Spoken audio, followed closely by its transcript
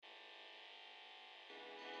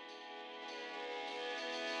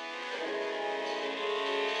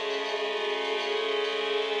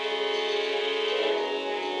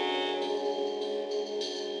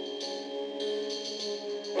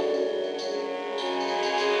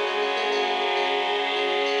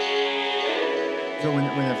So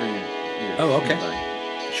whenever you're Oh, you're okay. ready.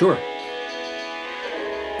 Sure.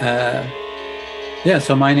 Uh, yeah,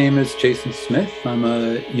 so my name is Jason Smith. I'm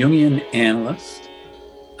a Jungian analyst.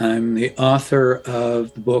 I'm the author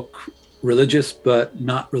of the book Religious but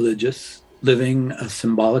Not Religious: Living a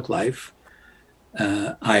Symbolic Life.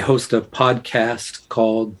 I host a podcast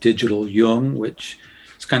called Digital Jung, which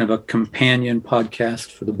is kind of a companion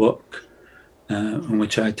podcast for the book, in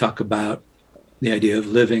which I talk about the idea of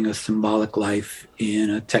living a symbolic life in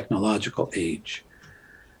a technological age.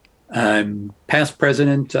 I'm past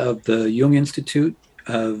president of the Jung Institute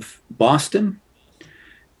of Boston,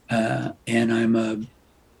 and I'm a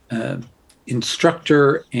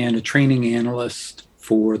instructor and a training analyst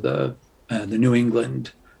for the New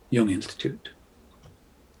England Jung Institute.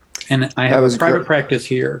 And I That have a was private great. practice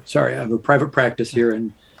here. Sorry, I have a private practice here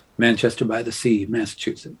in Manchester by the Sea,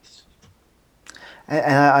 Massachusetts.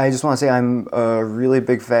 And I just want to say I'm a really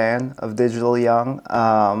big fan of Digital Young.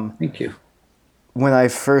 Thank you. When I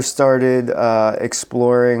first started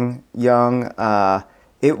exploring Young,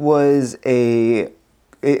 it was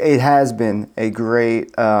it has been a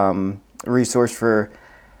great resource for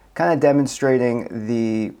kind of demonstrating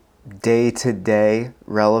the day-to-day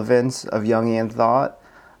relevance of Jungian thought,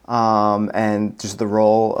 and just the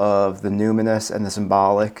role of the numinous and the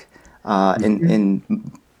symbolic Mhm.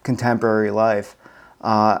 in contemporary life.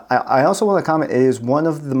 I also want to comment, it is one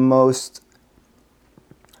of the most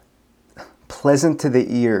pleasant to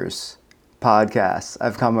the ears podcasts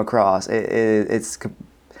I've come across. It's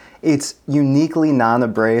uniquely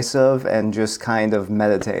non-abrasive and just kind of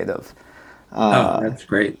meditative. Oh, that's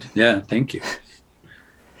great. Yeah, thank you.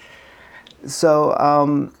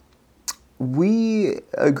 So we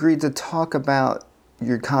agreed to talk about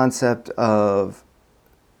your concept of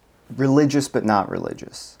religious but not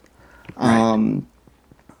religious. Right.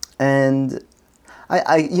 And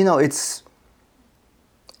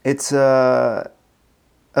it's a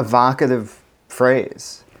evocative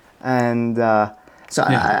phrase, and so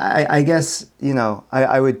Yeah, I guess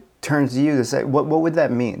I would turn to you to say what would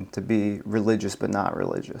that mean to be religious but not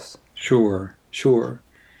religious? sure, sure.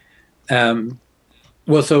 Um,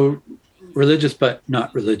 Well, so religious but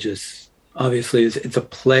not religious, obviously, is it's a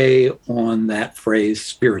play on that phrase,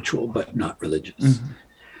 spiritual but not religious. Mm-hmm.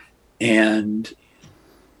 And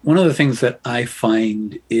one of the things that I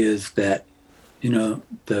find is that,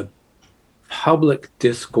 the public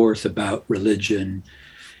discourse about religion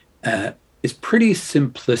uh, is pretty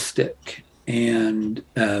simplistic and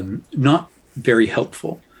not very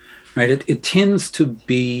helpful, right? It tends to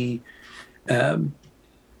be um,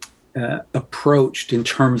 approached in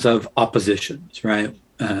terms of oppositions, right?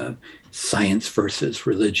 Science versus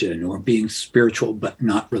religion, or being spiritual but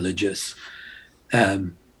not religious.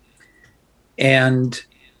 Um, and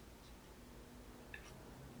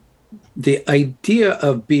the idea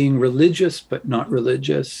of being religious but not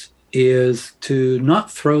religious is to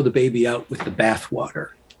not throw the baby out with the bathwater,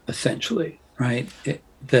 essentially, right?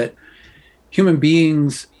 That human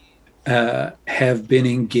beings have been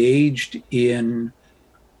engaged in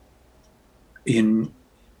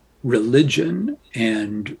religion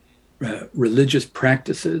and religious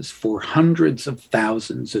practices for hundreds of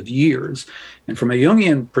thousands of years. And from a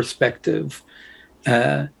Jungian perspective,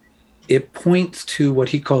 uh, it points to what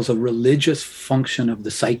he calls a religious function of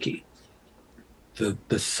the psyche.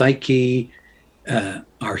 The psyche,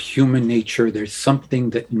 our human nature, there's something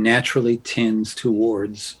that naturally tends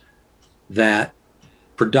towards that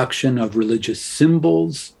production of religious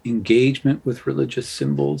symbols, engagement with religious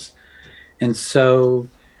symbols. And so,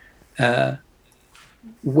 uh,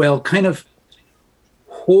 well, kind of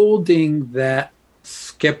holding that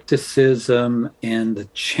skepticism and the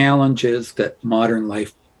challenges that modern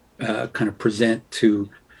life kind of present to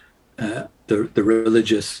the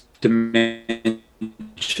religious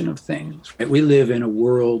dimension of things. Right? We live in a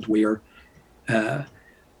world where uh,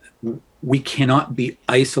 we cannot be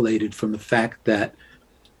isolated from the fact that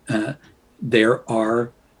uh, there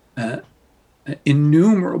are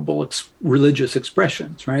innumerable religious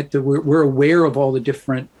expressions, right? That we're aware of all the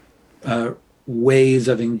different uh, ways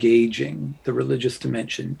of engaging the religious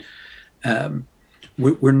dimension. Um,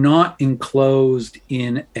 we're not enclosed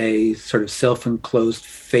in a sort of self-enclosed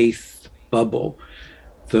faith bubble.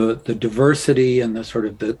 The diversity and the sort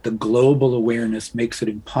of the global awareness makes it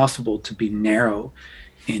impossible to be narrow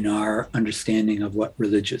in our understanding of what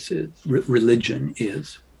religion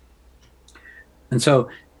is. And so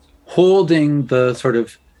holding the sort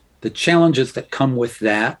of the challenges that come with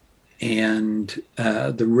that, and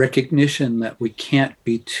the recognition that we can't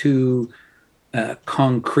be too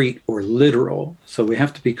concrete or literal. So we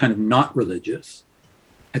have to be kind of not religious.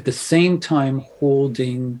 At the same time,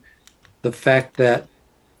 holding the fact that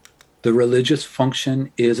the religious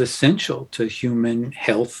function is essential to human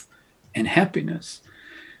health and happiness.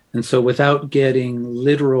 And so, without getting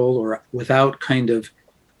literal or without kind of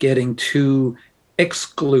getting too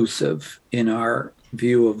exclusive in our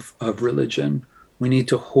view of religion, we need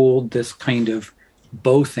to hold this kind of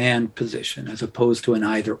both and position as opposed to an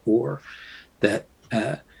either or, that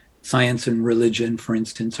science and religion, for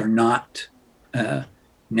instance, are not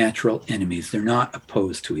natural enemies. They're not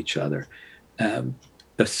opposed to each other.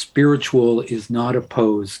 The spiritual is not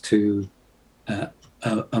opposed to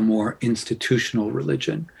a more institutional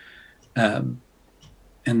religion, and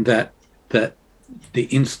that the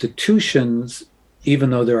institutions,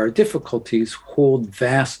 even though there are difficulties, hold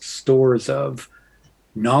vast stores of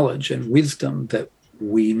knowledge and wisdom that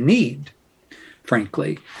we need,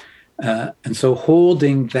 frankly. And so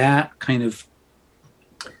holding that kind of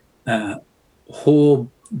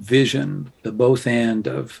whole vision, the both and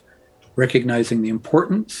of recognizing the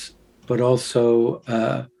importance, but also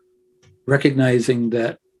recognizing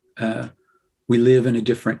that we live in a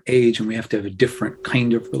different age and we have to have a different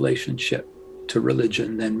kind of relationship to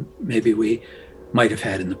religion than maybe we might have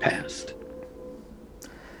had in the past.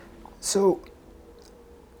 So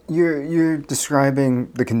you're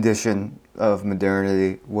describing the condition of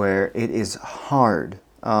modernity where it is hard,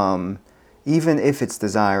 even if it's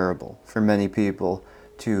desirable for many people,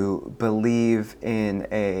 to believe in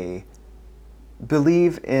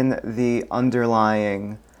the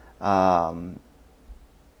underlying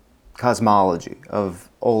cosmology of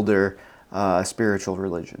older spiritual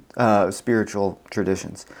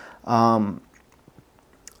traditions.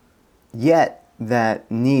 Yet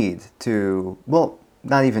that need to, well,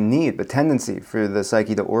 not even need, but tendency for the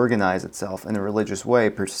psyche to organize itself in a religious way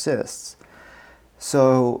persists.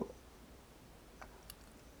 So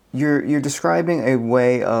you're describing a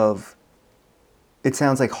way of, it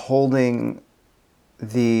sounds like holding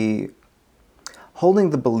the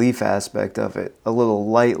belief aspect of it a little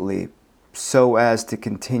lightly so as to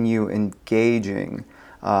continue engaging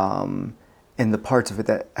in the parts of it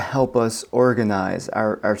that help us organize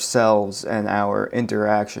ourselves and our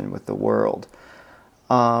interaction with the world.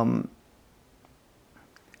 A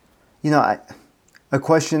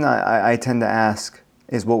question I tend to ask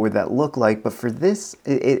is, what would that look like? But for this,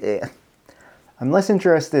 I'm less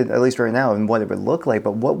interested, at least right now, in what it would look like,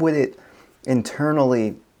 but what would it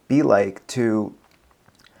internally be like to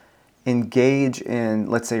engage in,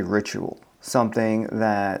 let's say, ritual, something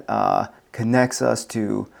that connects us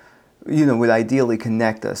to, would ideally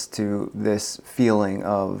connect us to this feeling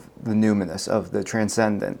of the numinous, of the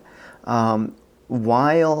transcendent,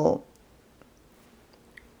 while,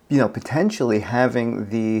 potentially having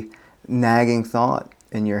the nagging thought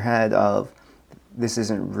in your head of, this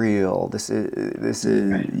isn't real, this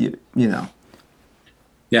is right.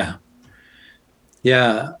 Yeah.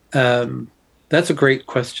 Yeah. That's a great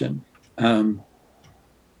question.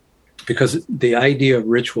 Because the idea of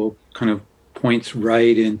ritual kind of points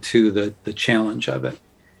right into the challenge of it.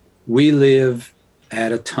 We live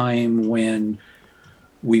at a time when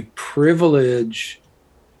we privilege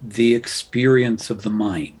the experience of the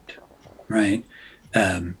mind, right?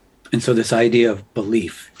 And so this idea of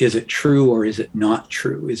belief, is it true or is it not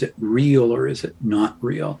true? Is it real or is it not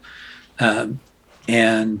real?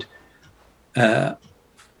 And the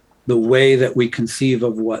way that we conceive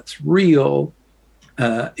of what's real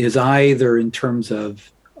is either in terms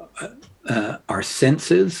of our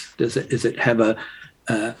senses. Does it have a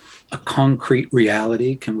concrete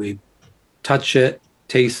reality? Can we touch it,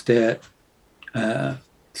 taste it,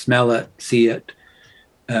 smell it, see it?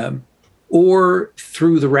 Or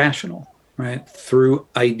through the rational, right? Through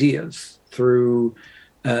ideas, through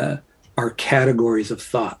our categories of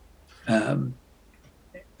thought. And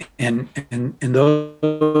those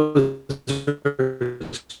are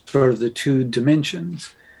sort of the two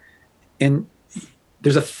dimensions. And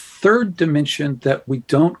there's a third dimension that we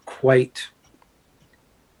don't quite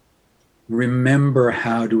remember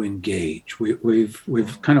how to engage.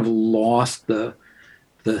 We've kind of lost the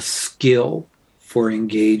skill for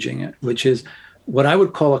engaging it, which is what I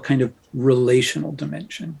would call a kind of relational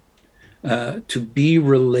dimension. To be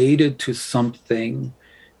related to something.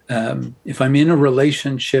 If I'm in a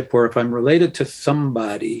relationship or if I'm related to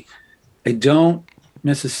somebody, I don't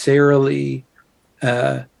necessarily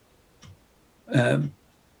kind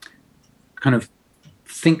of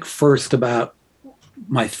think first about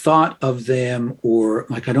my thought of them, or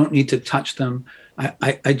like I don't need to touch them.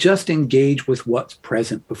 I just engage with what's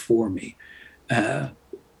present before me. And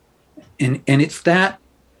it's that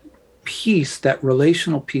piece, that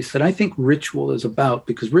relational piece, that I think ritual is about,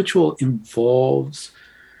 because ritual involves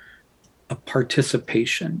a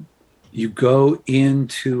participation. You go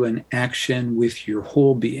into an action with your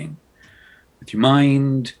whole being, with your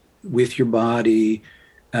mind, with your body,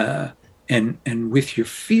 and with your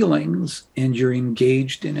feelings, and you're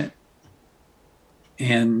engaged in it.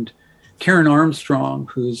 And Karen Armstrong,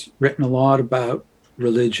 who's written a lot about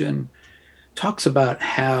religion, talks about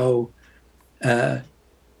how the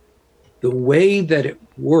way that it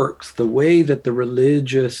works, the way that the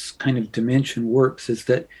religious kind of dimension works, is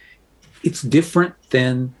that it's different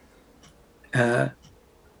than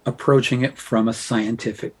approaching it from a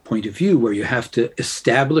scientific point of view, where you have to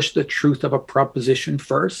establish the truth of a proposition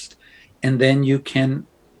first, and then you can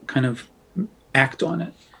kind of act on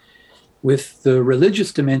it. With the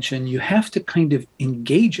religious dimension, you have to kind of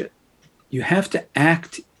engage it. You have to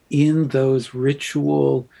act in those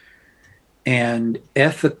ritual and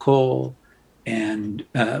ethical and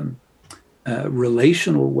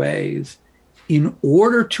relational ways in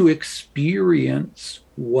order to experience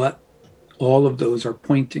what all of those are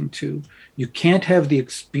pointing to. You can't have the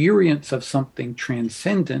experience of something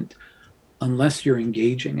transcendent unless you're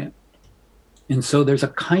engaging it. And so there's a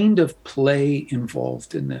kind of play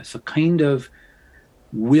involved in this, a kind of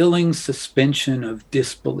willing suspension of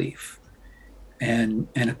disbelief, and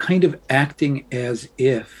a kind of acting as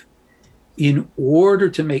if, in order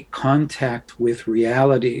to make contact with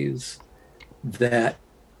realities that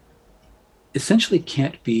essentially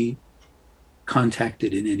can't be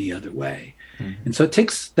contacted in any other way. Mm-hmm. And so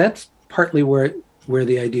that's partly where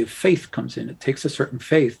the idea of faith comes in. It takes a certain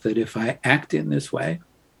faith that if I act in this way,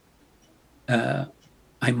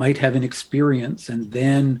 I might have an experience, and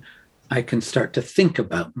then I can start to think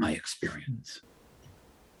about my experience.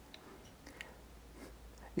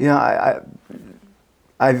 You know,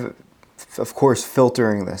 I've of course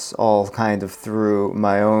filtering this all kind of through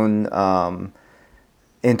my own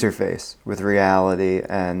interface with reality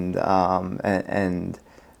and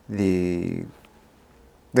the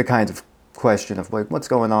kinds of question of like what's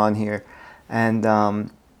going on here,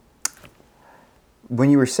 and when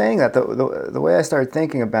you were saying that, the way I started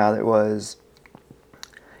thinking about it was,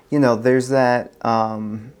 you know, there's that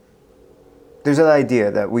idea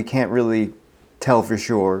that we can't really tell for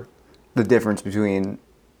sure the difference between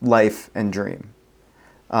life and dream.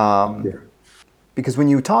 Because when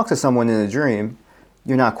you talk to someone in a dream,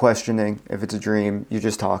 you're not questioning if it's a dream, you're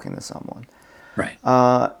just talking to someone. Right.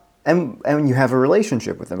 And you have a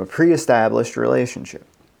relationship with them, a pre-established relationship.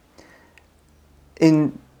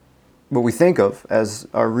 In what we think of as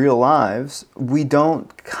our real lives, we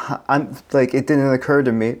don't, it didn't occur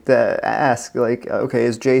to me to ask, like, okay,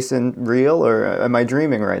 is Jason real or am I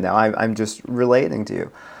dreaming right now? I'm just relating to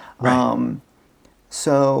you. Right.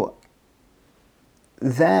 So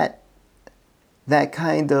that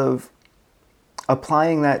kind of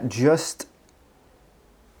applying that just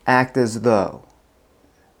act as though,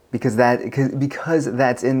 because that's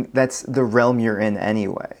the realm you're in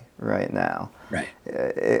anyway right now. Right.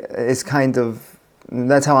 It's kind of,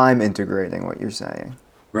 that's how I'm integrating what you're saying.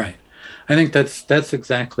 Right. I think that's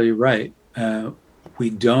exactly right. We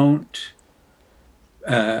don't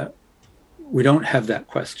have that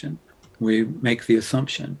question. We make the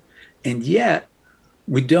assumption, and yet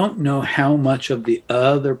we don't know how much of the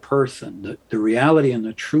other person, the reality and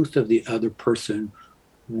the truth of the other person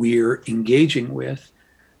we're engaging with,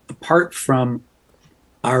 apart from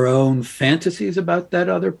our own fantasies about that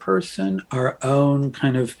other person, our own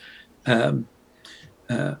kind of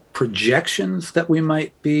projections that we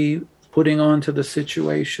might be putting onto the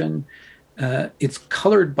situation. It's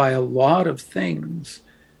colored by a lot of things.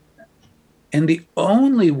 And the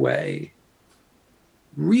only way,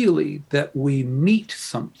 really, that we meet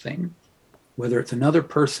something, whether it's another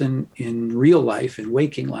person in real life, in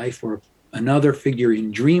waking life, or another figure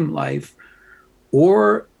in dream life,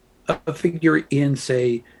 or a figure in,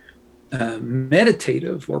 say,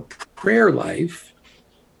 meditative or prayer life,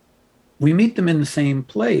 we meet them in the same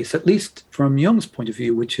place, at least from Jung's point of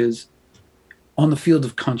view, which is on the field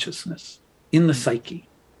of consciousness, in the psyche.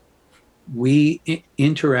 We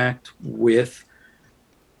interact with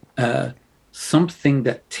something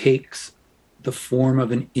that takes the form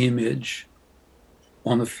of an image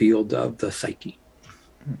on the field of the psyche.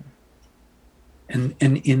 And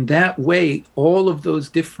in that way, all of those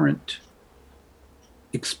different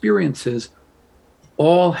experiences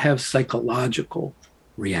all have psychological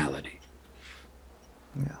reality.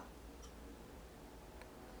 Yeah.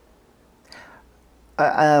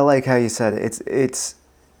 I like how you said it. It's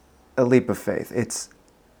a leap of faith. It's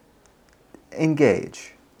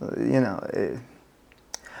engage. You know,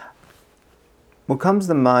 what comes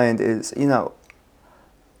to mind is, you know,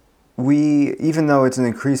 even though it's an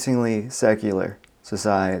increasingly secular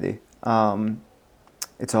society,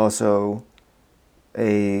 It's also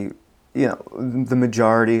the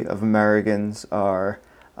majority of Americans are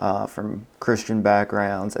from Christian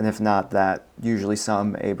backgrounds, and if not that, usually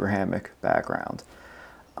some Abrahamic background.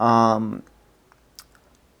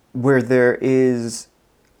 Where there is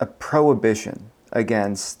a prohibition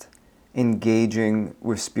against engaging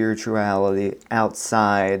with spirituality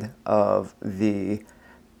outside of the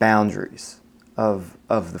boundaries of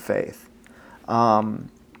the faith.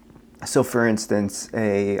 So, for instance,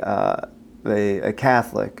 a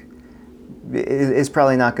Catholic is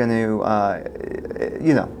probably not going to,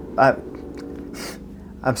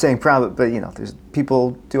 I'm saying probably, but there's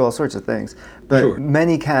people do all sorts of things. But Sure.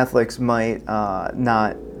 Many Catholics might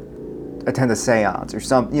not attend a seance or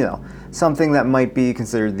something that might be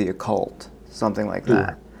considered the occult, something like Sure.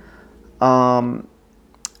 that.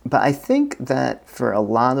 But I think that for a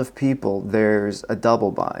lot of people, there's a double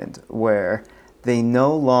bind where they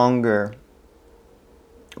no longer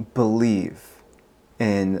believe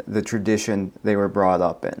in the tradition they were brought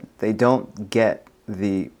up in. They don't get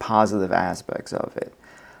the positive aspects of it.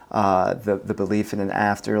 The belief in an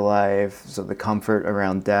afterlife, so the comfort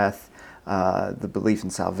around death, the belief in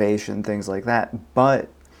salvation, things like that. But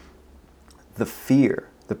the fear,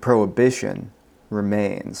 the prohibition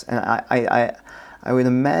remains. And I would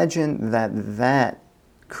imagine that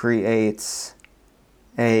creates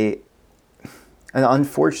an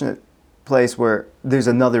unfortunate place where there's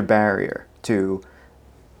another barrier to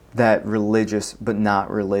that religious but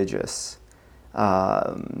not religious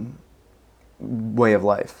way of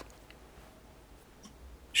life.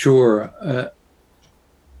 Sure.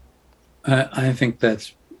 I think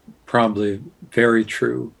that's probably very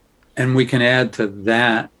true. And we can add to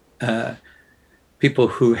that people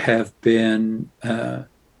who have been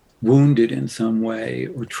wounded in some way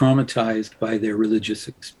or traumatized by their religious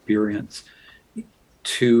experience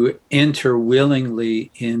to enter willingly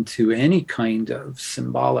into any kind of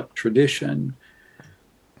symbolic tradition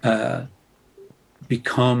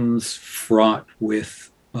becomes fraught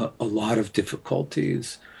with a lot of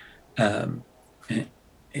difficulties, and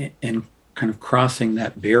kind of crossing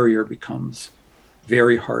that barrier becomes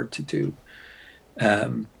very hard to do.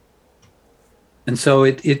 And so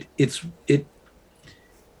it's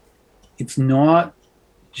not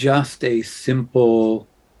just a simple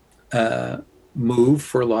move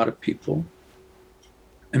for a lot of people.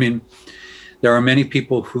 I mean, there are many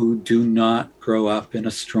people who do not grow up in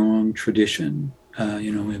a strong tradition.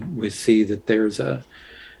 We see that there's a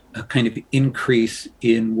kind of increase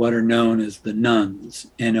in what are known as the nones,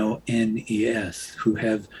 Nones, who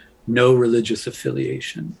have no religious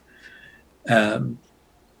affiliation.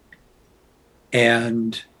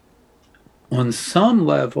 And on some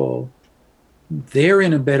level, they're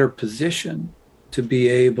in a better position to be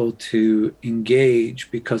able to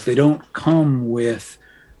engage because they don't come with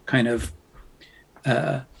kind of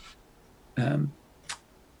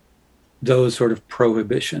those sort of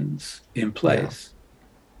prohibitions in place. Yeah.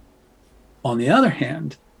 On the other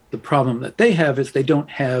hand, the problem that they have is they don't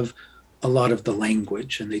have a lot of the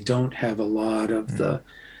language and they don't have a lot of the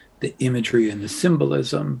imagery and the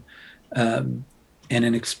symbolism and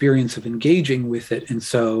an experience of engaging with it. And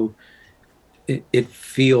so it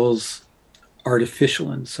feels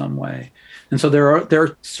artificial in some way. And so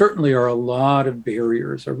there certainly are a lot of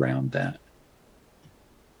barriers around that.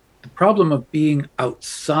 The problem of being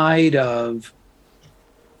outside of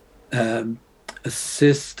a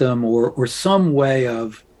system or some way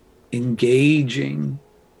of engaging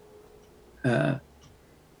the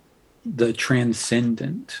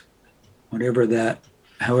transcendent, however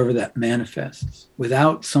that manifests,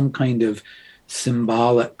 without some kind of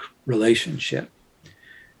symbolic relationship,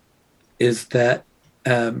 is that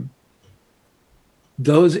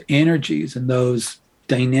those energies and those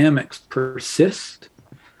dynamics persist,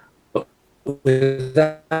 but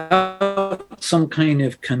without some kind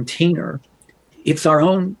of container. It's our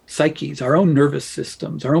own psyches, our own nervous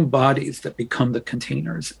systems, our own bodies that become the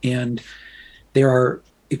containers. And there are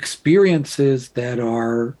experiences that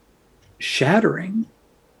are shattering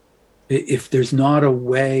if there's not a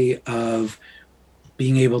way of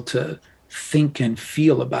being able to think and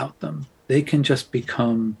feel about them. They can just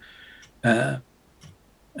become a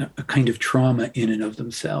kind of trauma in and of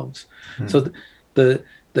themselves. So the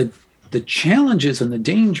challenges and the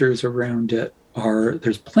dangers around it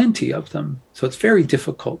there's plenty of them. So it's very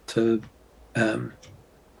difficult to kind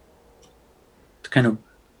of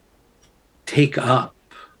take up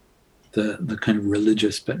the kind of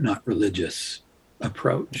religious but not religious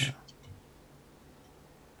approach.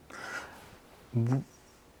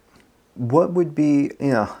 What would be,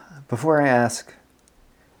 before I ask,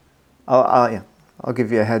 I'll I'll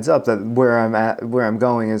give you a heads up that where I'm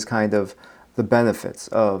going is kind of the benefits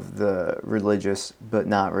of the religious but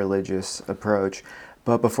not religious approach.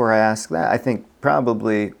 But before I ask that, I think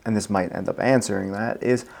probably, and this might end up answering that,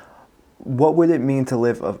 is what would it mean to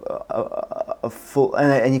live a full,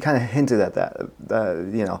 and you kind of hinted at that,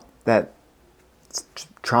 that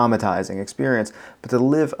traumatizing experience, but to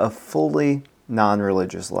live a fully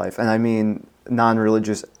non-religious life. And I mean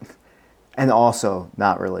non-religious and also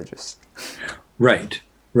not religious. Right,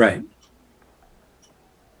 right.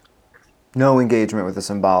 No engagement with the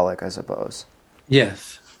symbolic, I suppose.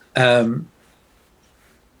 Yes. As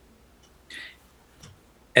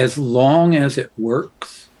long as it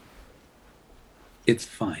works, it's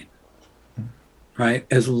fine. Right?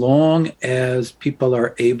 As long as people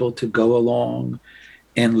are able to go along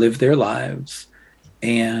and live their lives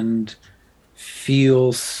and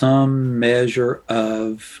feel some measure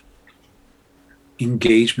of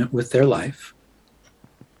engagement with their life,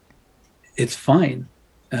 it's fine.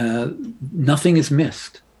 Nothing is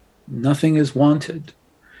missed. Nothing is wanted.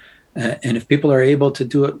 And if people are able to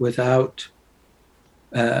do it without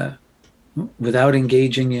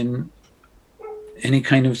engaging in any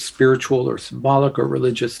kind of spiritual or symbolic or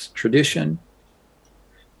religious tradition,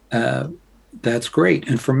 that's great.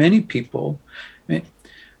 And for many people, to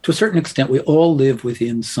a certain extent, we all live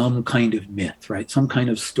within some kind of myth, right? Some kind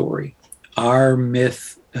of story. Our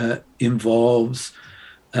myth involves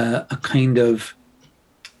a kind of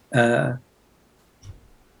the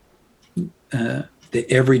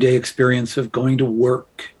everyday experience of going to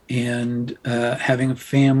work and having a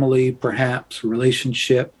family, perhaps,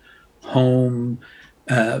 relationship, home,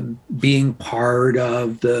 being part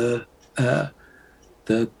of the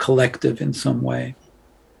collective in some way.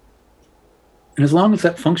 And as long as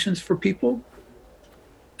that functions for people,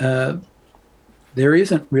 there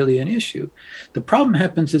isn't really an issue. The problem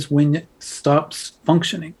happens is when it stops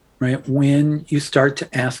functioning, right? When you start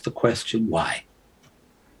to ask the question, why?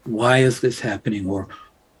 Why is this happening? Or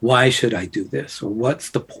why should I do this? Or what's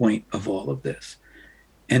the point of all of this?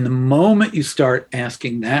 And the moment you start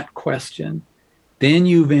asking that question, then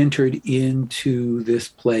you've entered into this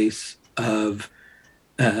place of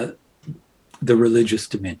the religious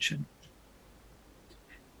dimension.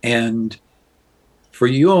 And for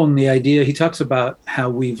Jung, the idea, he talks about how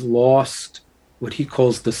we've lost what he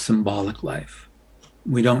calls the symbolic life.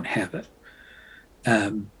 We don't have it.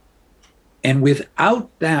 And without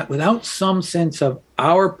that, without some sense of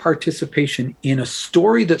our participation in a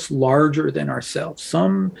story that's larger than ourselves,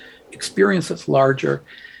 some experience that's larger,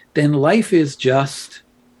 then life is just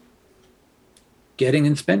getting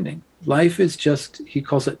and spending. Life is just, he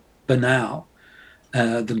calls it banal,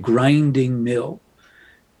 the grinding mill.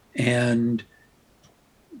 And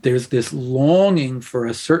there's this longing for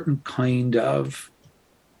a certain kind of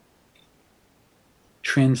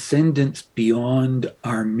transcendence beyond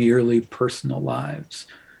our merely personal lives.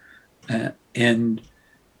 And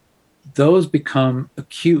those become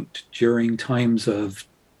acute during times of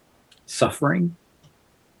suffering,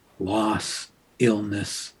 loss,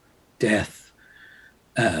 illness, death,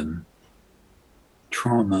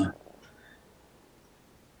 trauma,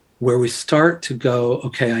 where we start to go,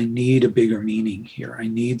 okay, I need a bigger meaning here. I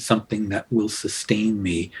need something that will sustain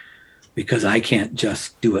me because I can't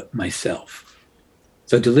just do it myself.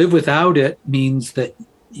 So to live without it means that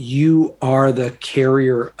you are the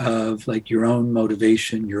carrier of like your own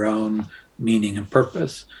motivation, your own meaning and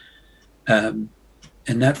purpose. And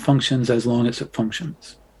that functions as long as it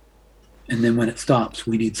functions. And then when it stops,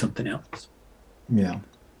 we need something else. Yeah.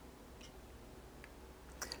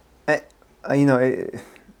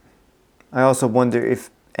 I also wonder if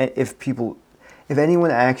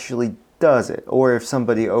anyone actually does it, or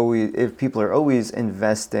if people are always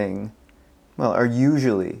investing, well, are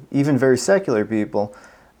usually, even very secular people,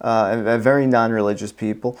 very non-religious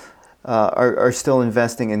people, are still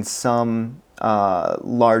investing in some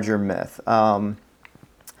larger myth.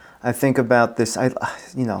 I think about this.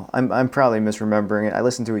 I'm probably misremembering it. I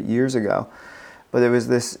listened to it years ago, but it was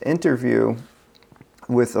this interview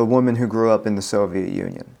with a woman who grew up in the Soviet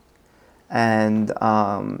Union, and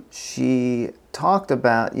she talked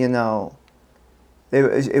about, it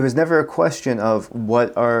was never a question of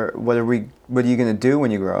what are you going to do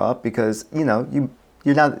when you grow up, because you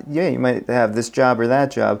might have this job or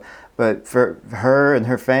that job, but for her and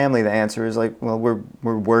her family the answer is like, well,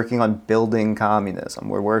 we're working on building communism,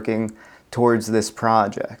 we're working towards this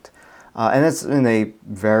project, and that's in a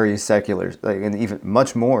very secular, like, and even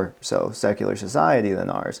much more so secular society than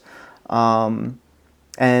ours,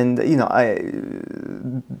 and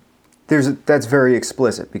that's very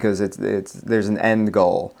explicit because there's an end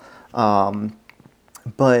goal,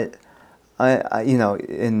 but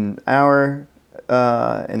in our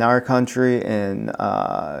country, in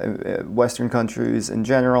Western countries in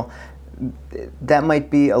general, that might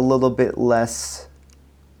be a little bit less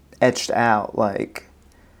etched out, like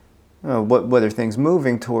what are things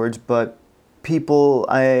moving towards, but people,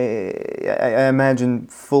 I imagine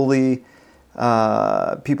fully,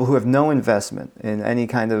 people who have no investment in any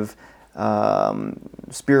kind of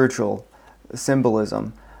spiritual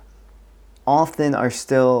symbolism often are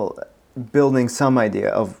still building some idea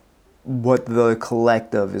of what the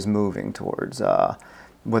collective is moving towards,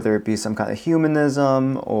 whether it be some kind of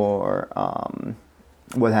humanism or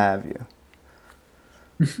what have you.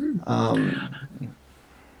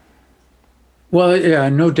 Well, yeah,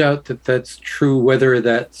 no doubt that that's true, whether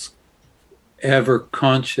that's ever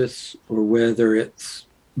conscious or whether it's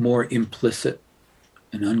more implicit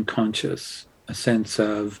and unconscious, a sense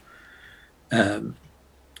of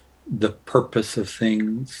the purpose of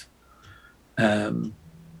things. And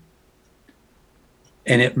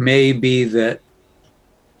it may be that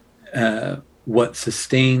what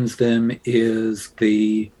sustains them is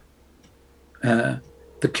the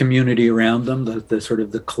community around them, the sort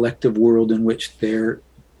of the collective world in which they're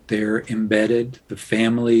embedded, the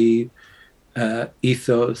family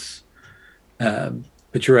ethos.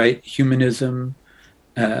 But you're right, humanism,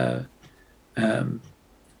 the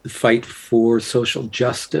fight for social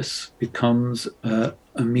justice becomes a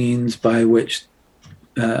means by which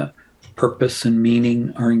purpose and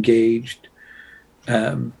meaning are engaged.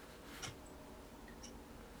 And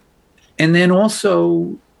then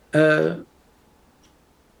also,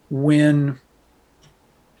 when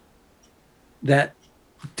that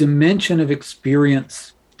dimension of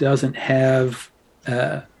experience doesn't have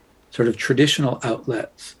sort of traditional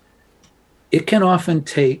outlets, it can often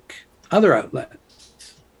take other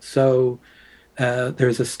outlets. So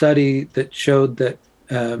there's a study that showed that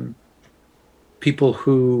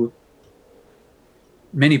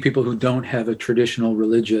many people who don't have a traditional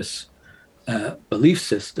religious belief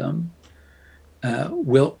system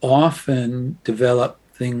will often develop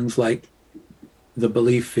things like the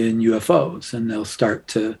belief in UFOs, and they'll start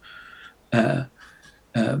to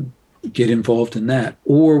get involved in that.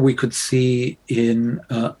 Or we could see in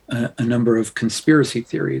a number of conspiracy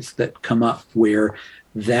theories that come up where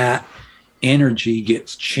that energy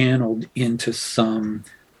gets channeled into some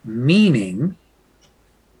meaning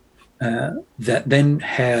that then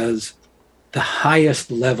has the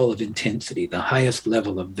highest level of intensity, the highest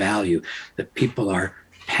level of value that people are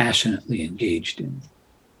passionately engaged in.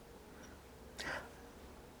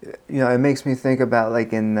 It makes me think about, like,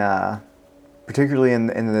 particularly in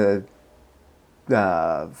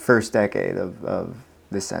the first decade of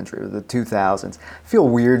this century, the 2000s. I feel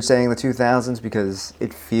weird saying the 2000s because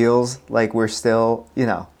it feels like we're still,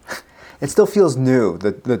 it still feels new,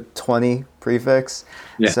 the 20 prefix.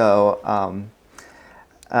 Yeah. So,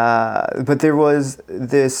 but there was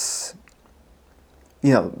this,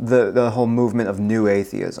 the whole movement of new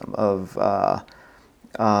atheism, of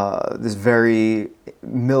this very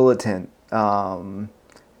militant,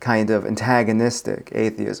 kind of antagonistic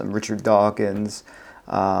atheism, Richard Dawkins,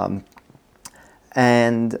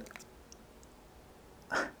 and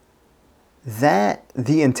that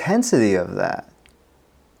the intensity of that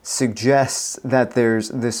suggests that there's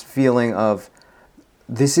this feeling of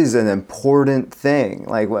this is an important thing.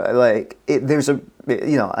 There's a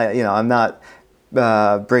I'm not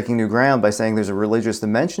breaking new ground by saying there's a religious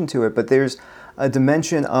dimension to it, but there's a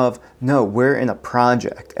dimension of, no, we're in a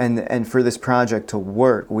project, and for this project to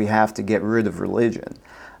work, we have to get rid of religion,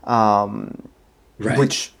 Right.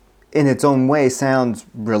 which in its own way sounds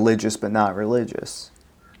religious but not religious.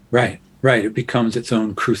 Right. It becomes its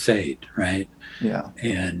own crusade, right? Yeah.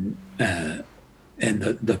 And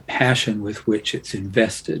the passion with which it's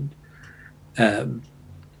invested, and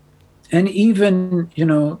even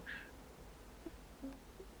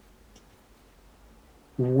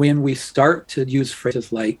when we start to use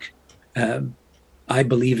phrases like "I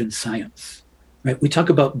believe in science," right? We talk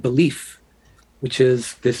about belief, which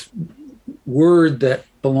is this word that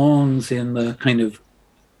belongs in the kind of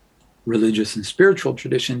religious and spiritual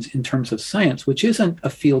traditions in terms of science, which isn't a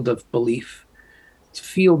field of belief. It's a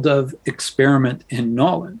field of experiment and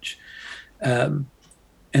knowledge. And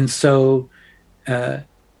so,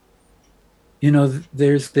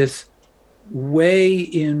 there's this way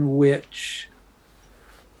in which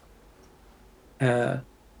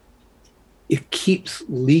it keeps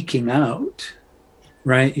leaking out,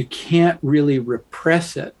 right? You can't really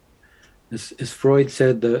repress it. As Freud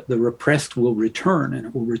said, the repressed will return, and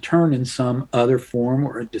it will return in some other form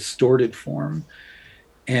or a distorted form.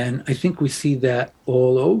 And I think we see that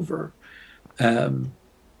all over.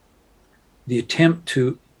 the attempt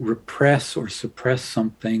to repress or suppress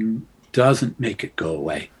something doesn't make it go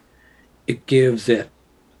away. It gives it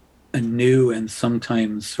a new and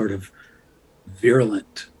sometimes sort of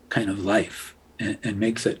virulent kind of life, and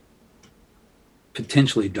makes it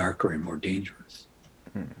potentially darker and more dangerous.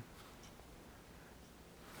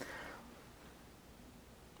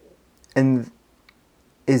 And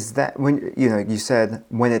is that when, you know, you said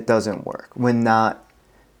when it doesn't work, when not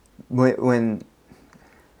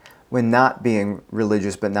being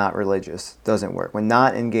religious but not religious doesn't work, when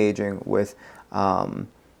not engaging with the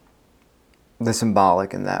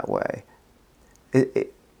symbolic in that way,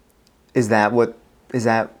 is that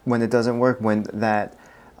when it doesn't work, when that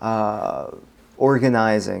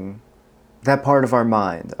organizing, that part of our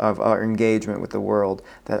mind, of our engagement with the world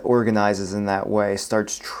that organizes in that way,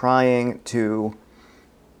 starts trying to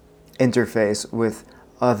interface with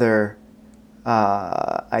other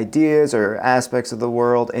ideas or aspects of the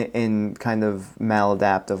world in kind of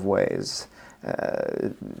maladaptive ways.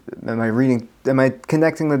 Am I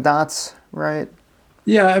connecting the dots right?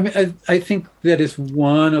 Yeah, I mean, I think that is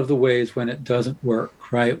one of the ways when it doesn't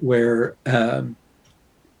work, right? Where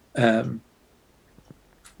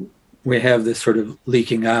we have this sort of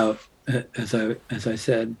leaking out, as I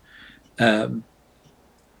said, and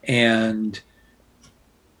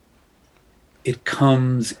it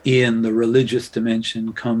comes in, the religious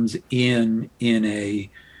dimension comes in a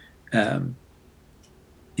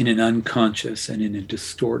in an unconscious and in a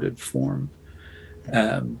distorted form.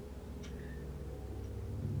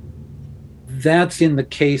 That's in the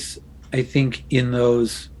case, I think, in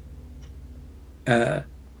those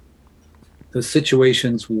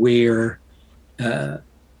situations where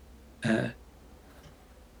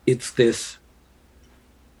it's this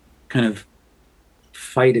kind of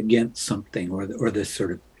fight against something, or this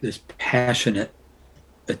sort of this passionate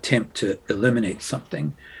attempt to eliminate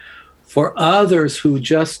something. For others who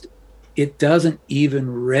just, it doesn't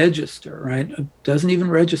even register, right? It doesn't even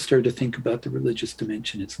register to think about the religious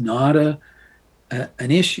dimension. It's not an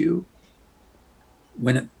issue.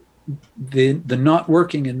 When the not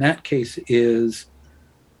working in that case is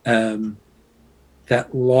that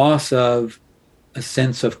loss of a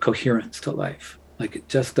sense of coherence to life. Like, it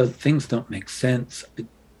just does, things don't make sense.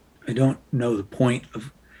 I don't know the point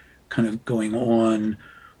of kind of going on.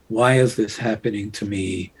 Why is this happening to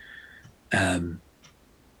me?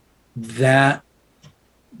 That's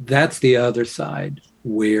the other side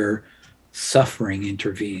where suffering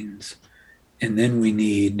intervenes. And then we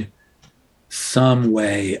need some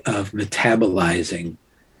way of metabolizing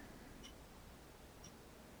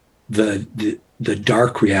the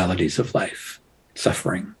dark realities of life,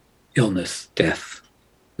 suffering, illness, death,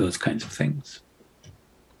 those kinds of things.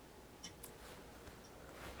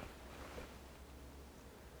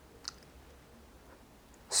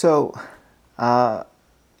 So, the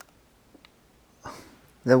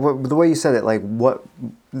way you said it, like what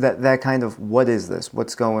that kind of, what is this?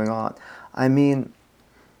 What's going on? I mean,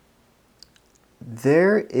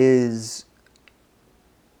 there is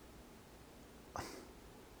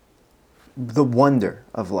the wonder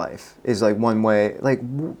of life is like one way, like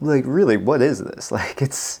really, what is this? Like,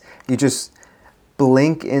 it's, you just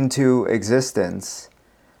blink into existence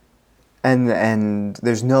and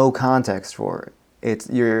there's no context for it. It's,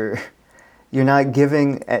 you're not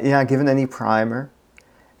given any primer.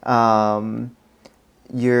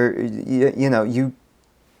 You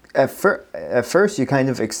at first you kind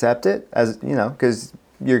of accept it as, you know, because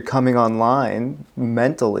you're coming online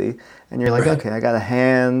mentally and you're like, right, okay, I got a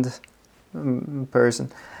hand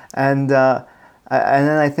person, and then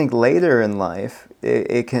I think later in life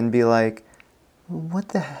it can be like,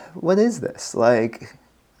 what is this, like,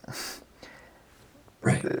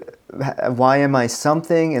 right, why am I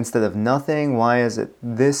something instead of nothing? Why is it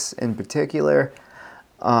this in particular?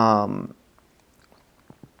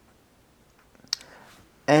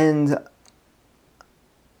 And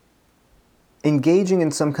engaging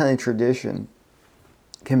in some kind of tradition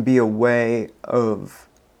can be a way of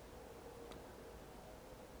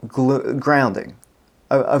grounding,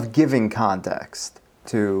 of giving context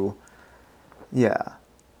to, yeah.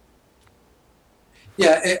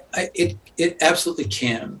 Yeah, it absolutely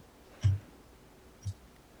can.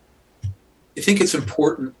 I think it's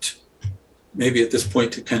important, maybe at this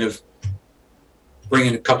point, to kind of bring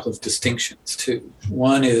in a couple of distinctions too.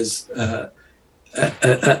 One is a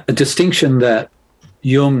distinction that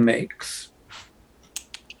Jung makes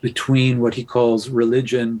between what he calls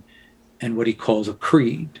religion and what he calls a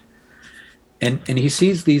creed. And he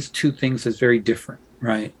sees these two things as very different,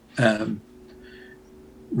 right?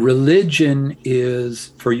 Religion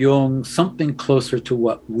is, for Jung, something closer to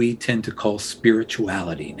what we tend to call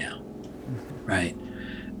spirituality now. right?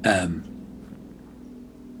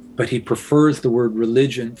 But he prefers the word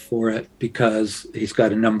religion for it because he's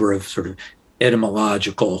got a number of sort of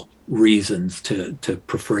etymological reasons to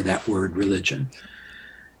prefer that word religion.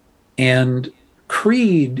 And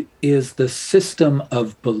creed is the system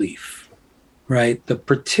of belief, right? The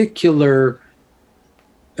particular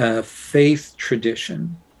faith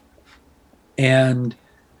tradition. And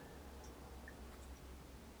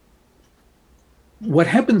what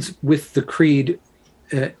happens with the creed,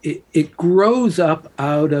 it grows up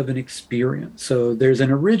out of an experience. So there's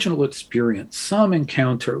an original experience, some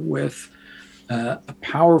encounter with a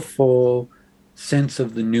powerful sense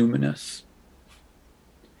of the numinous.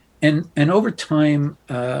 And over time,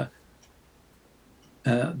 the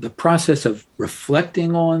process of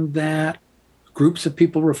reflecting on that, groups of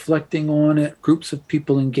people reflecting on it, groups of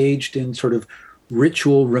people engaged in sort of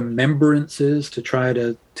ritual remembrances to try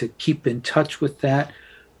to keep in touch with that,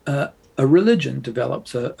 a religion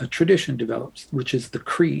develops, a tradition develops, which is the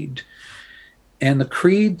creed. And the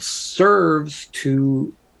creed serves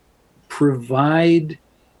to provide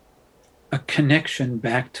a connection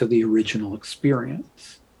back to the original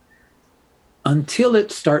experience until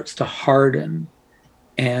it starts to harden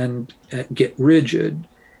and get rigid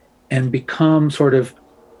and become sort of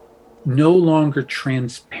no longer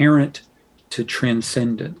transparent to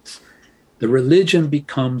transcendence. The religion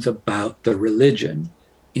becomes about the religion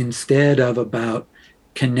instead of about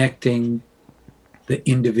connecting the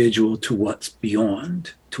individual to what's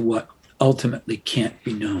beyond, to what ultimately can't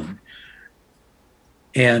be known.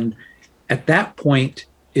 And at that point,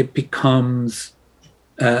 it becomes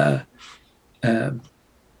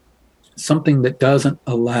something that doesn't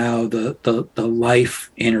allow the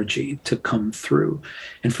life energy to come through.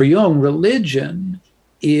 And for Jung, religion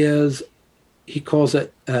is, he calls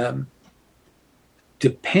it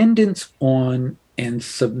dependence on and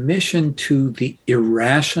submission to the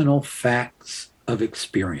irrational facts of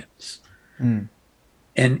experience. Mm.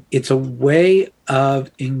 And it's a way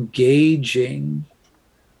of engaging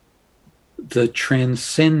the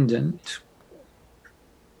transcendent,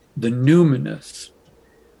 the numinous,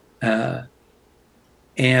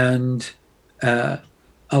 and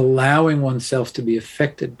allowing oneself to be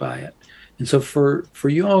affected by it. And so for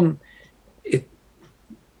Jung,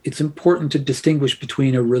 it's important to distinguish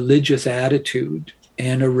between a religious attitude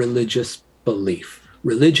and a religious belief.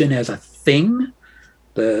 Religion as a thing,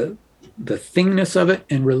 the thingness of it,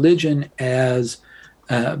 and religion as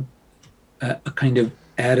a kind of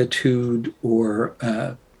attitude or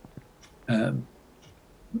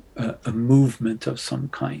a movement of some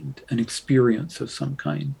kind, an experience of some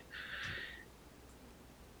kind.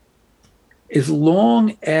 As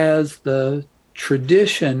long as the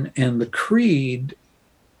tradition and the creed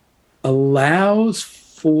allows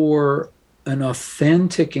for an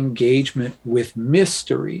authentic engagement with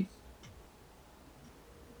mystery,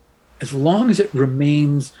 as long as it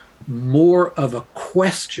remains more of a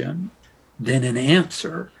question than an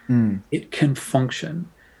answer, it can function.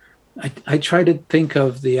 I try to think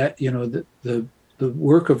of the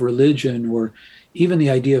work of religion, or even the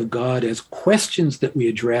idea of God, as questions that we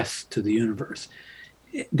address to the universe.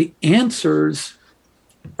 The answers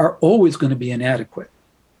are always going to be inadequate.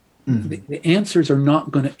 The answers are not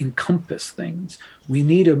going to encompass things. We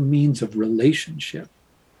need a means of relationship.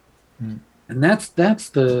 And that's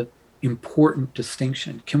the important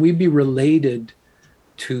distinction. Can we be related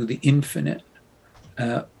to the infinite,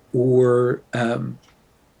 or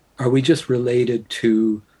are we just related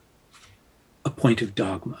to a point of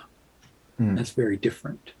dogma? That's very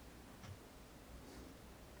different.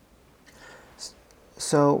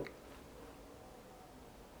 So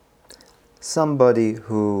somebody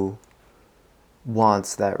who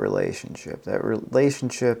wants that relationship to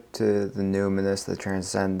the numinous, the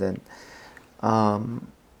transcendent,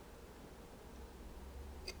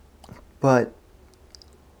 but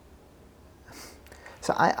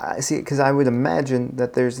so I see, because I would imagine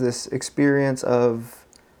that there's this experience of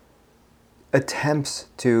attempts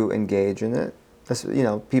to engage in it.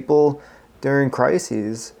 People during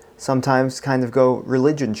crises sometimes kind of go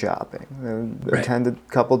religion shopping. Right. Attend a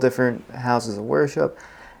couple different houses of worship.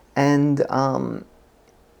 And I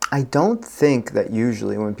don't think that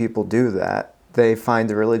usually when people do that, they find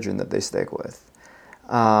a religion that they stick with.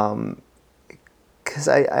 Because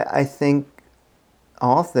I think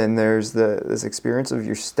often there's this experience of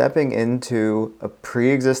you're stepping into a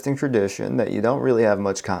pre-existing tradition that you don't really have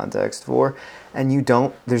much context for, and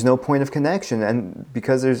there's no point of connection. And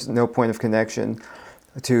because there's no point of connection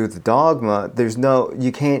to the dogma,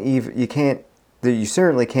 you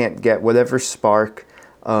certainly can't get whatever spark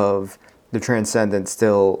of the transcendent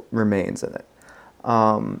still remains in it.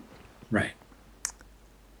 Right.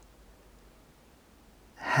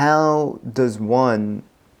 How does one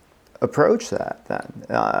approach that then?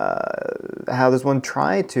 How does one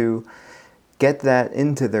try to get that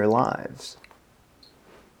into their lives?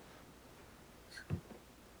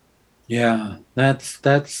 Yeah, that's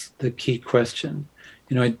the key question.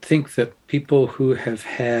 I think that people who have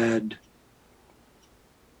had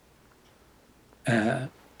an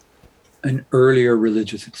earlier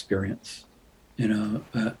religious experience,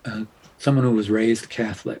 someone who was raised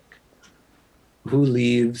Catholic, who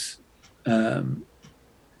leaves, and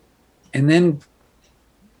then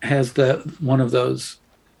has one of those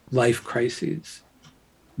life crises,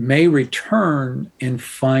 may return and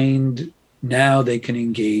find now they can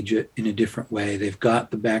engage it in a different way. They've got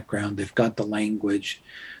the background, they've got the language,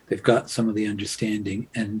 they've got some of the understanding,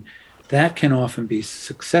 and that can often be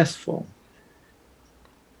successful.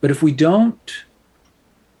 But if we don't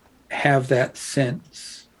have that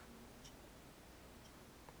sense,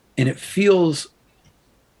 and it feels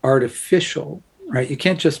artificial, right? You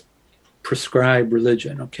can't just prescribe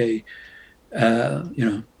religion. Okay, I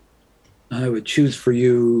would choose for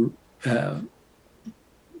you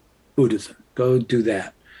Buddhism. Go do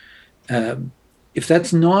that. If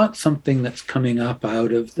that's not something that's coming up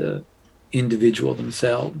out of the individual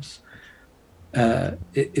themselves,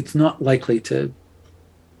 it's not likely to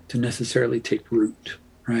necessarily take root,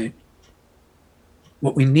 right?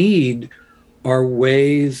 What we need are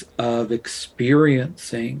ways of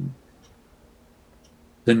experiencing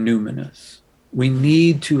the numinous. We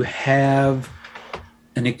need to have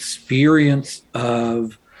an experience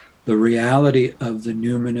of the reality of the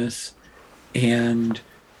numinous and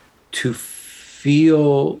to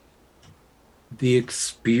feel the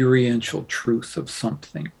experiential truth of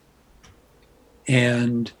something.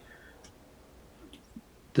 And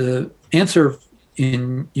the answer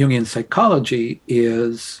in Jungian psychology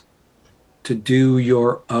is to do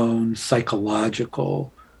your own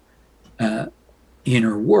psychological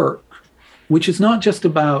inner work, which is not just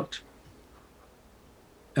about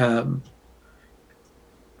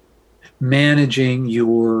managing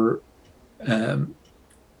your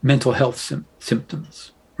mental health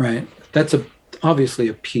symptoms, right? That's obviously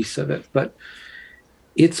a piece of it, but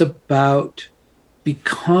it's about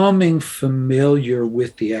becoming familiar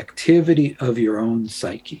with the activity of your own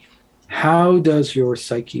psyche. How does your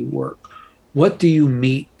psyche work? What do you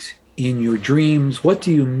meet in your dreams? What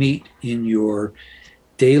do you meet in your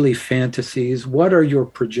daily fantasies? What are your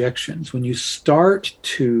projections? When you start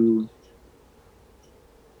to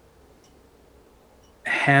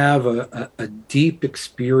have a deep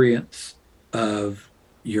experience of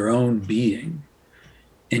your own being,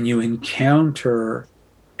 and you encounter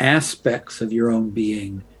aspects of your own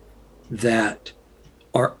being that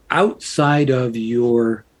are outside of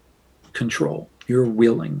your control, your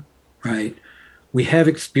willing, right? We have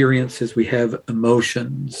experiences, we have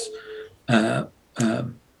emotions,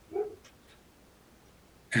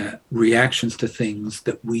 reactions to things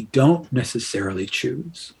that we don't necessarily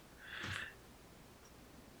choose.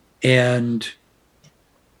 And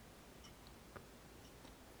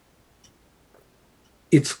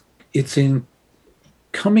it's in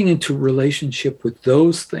coming into relationship with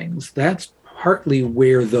those things, that's partly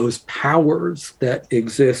where those powers that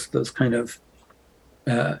exist, those kind of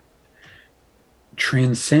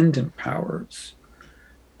transcendent powers,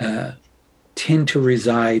 tend to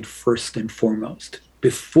reside first and foremost.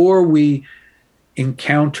 Before we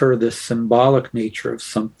encounter the symbolic nature of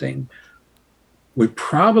something, we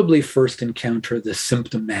probably first encounter the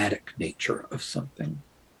symptomatic nature of something.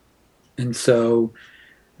 And so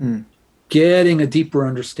getting a deeper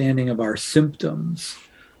understanding of our symptoms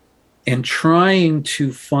and trying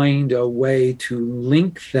to find a way to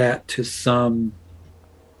link that to some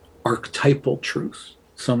archetypal truth,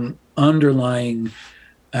 some underlying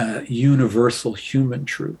universal human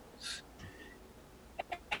truths,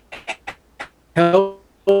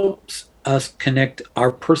 helps us connect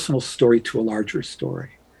our personal story to a larger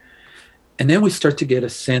story. And then we start to get a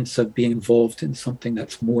sense of being involved in something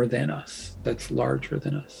that's more than us, that's larger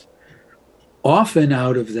than us. Often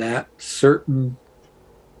out of that, certain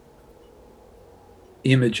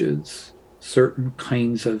images, certain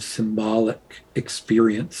kinds of symbolic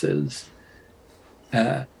experiences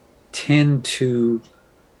tend to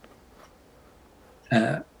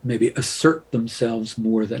maybe assert themselves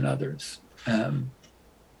more than others.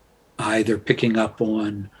 Either picking up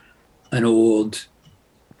on an old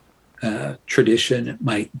tradition, it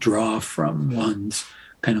might draw from one's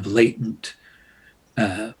kind of latent,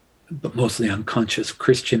 but mostly unconscious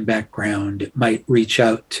Christian background. It might reach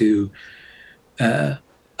out to a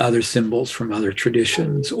other symbols from other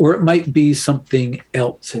traditions, or it might be something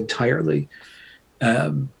else entirely.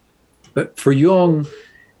 But for Jung,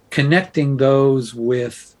 connecting those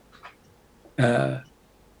with their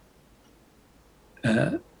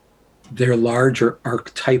larger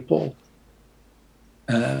archetypal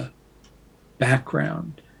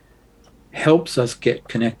background helps us get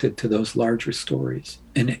connected to those larger stories.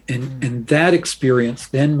 And that experience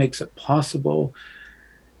then makes it possible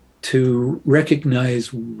to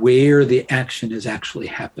recognize where the action is actually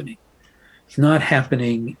happening. It's not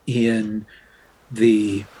happening in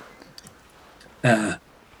the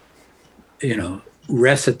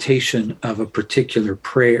recitation of a particular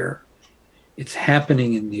prayer. It's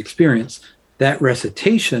happening in the experience. That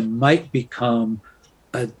recitation might become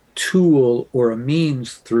a tool or a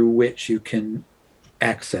means through which you can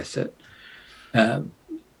access it,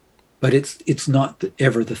 but it's not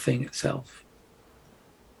ever the thing itself.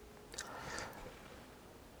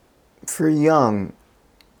 For Jung,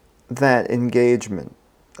 that engagement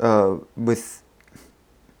with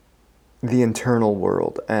the internal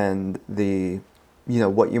world and the,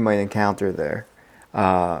 what you might encounter there,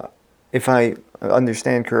 if I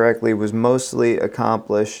understand correctly, was mostly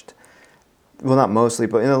accomplished, well, not mostly,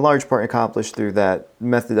 but in a large part accomplished through that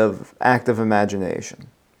method of active imagination,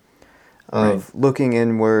 of right. Looking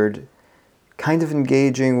inward, kind of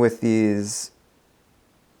engaging with these,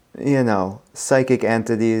 psychic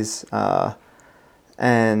entities,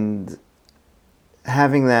 and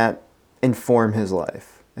having that inform his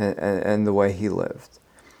life and the way he lived.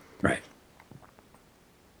 Right.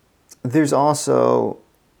 There's also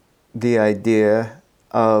the idea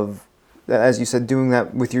of, as you said, doing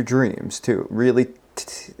that with your dreams too. Really,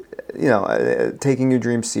 taking your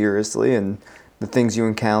dreams seriously and the things you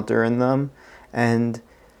encounter in them. And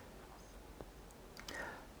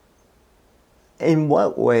in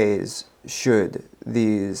what ways should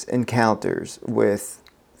these encounters with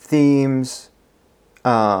themes,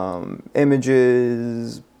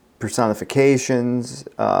 images, personifications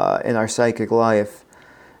in our psychic life,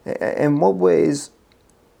 in what ways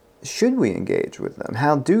should we engage with them?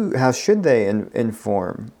 How should they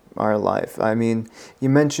inform our life? I mean, you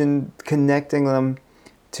mentioned connecting them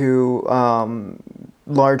to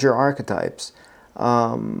larger archetypes.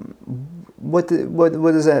 What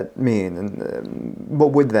does that mean, and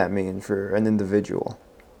what would that mean for an individual?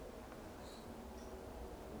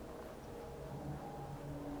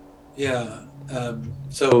 Yeah.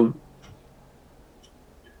 So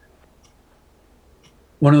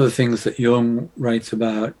one of the things that Jung writes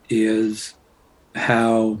about is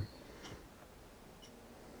how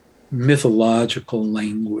mythological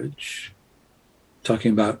language,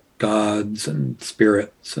 talking about gods and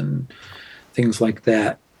spirits and things like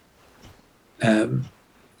that,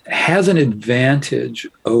 has an advantage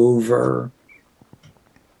over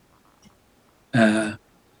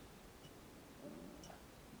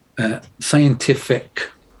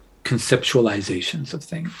scientific conceptualizations of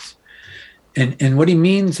things. And what he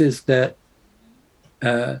means is that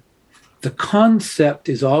the concept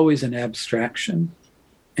is always an abstraction,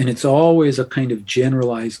 and it's always a kind of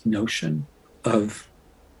generalized notion of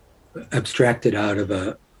abstracted out of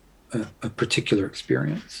a particular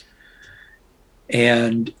experience.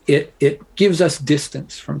 And it gives us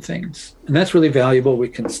distance from things. And that's really valuable. We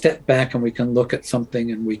can step back and we can look at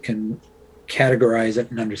something and we can categorize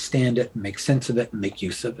it and understand it and make sense of it and make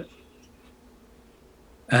use of it.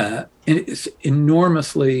 And it's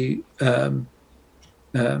enormously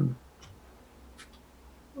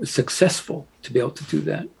successful to be able to do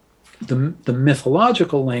that. The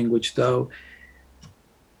mythological language, though,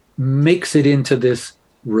 makes it into this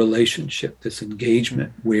relationship, this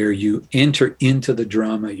engagement where you enter into the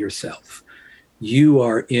drama yourself. You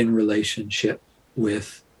are in relationship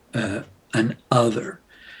with an other.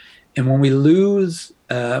 And when we lose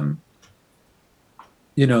the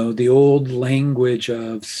old language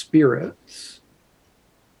of spirits,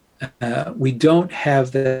 we don't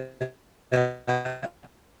have that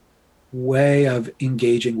way of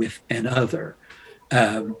engaging with an other.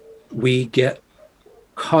 We get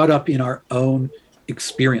caught up in our own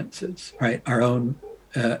experiences, right? Our own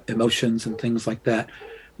emotions and things like that,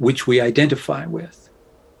 which we identify with.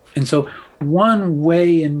 And so one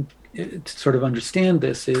way to sort of understand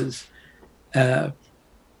this is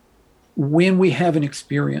when we have an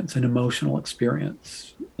experience, an emotional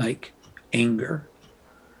experience, like anger,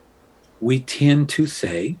 we tend to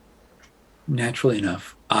say, naturally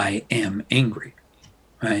enough, I am angry,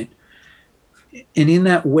 right? And in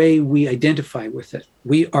that way, we identify with it.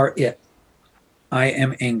 We are it. I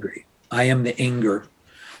am angry. I am the anger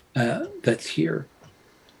that's here.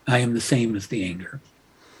 I am the same as the anger.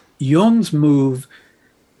 Jung's move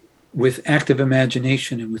with active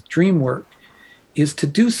imagination and with dream work is to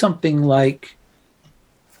do something like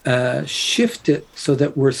shift it so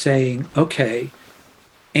that we're saying, okay,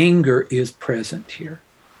 anger is present here.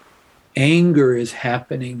 Anger is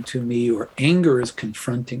happening to me, or anger is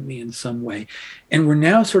confronting me in some way. And we're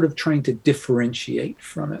now sort of trying to differentiate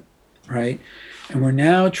from it, right? And we're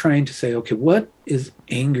now trying to say, okay, what is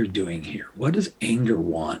anger doing here? What does anger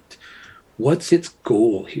want? What's its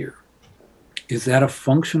goal here? Is that a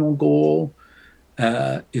functional goal?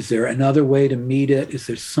 Is there another way to meet it? Is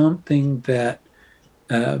there something that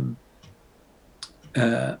I'm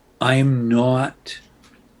not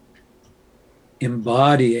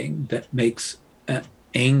embodying that makes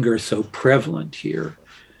anger so prevalent here?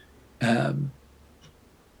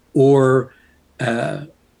 Or,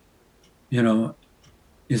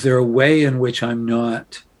 is there a way in which I'm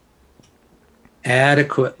not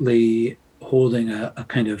adequately holding a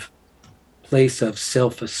kind of place of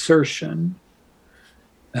self-assertion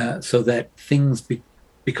so that things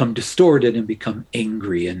become distorted and become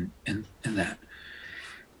angry and that?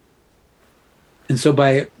 And so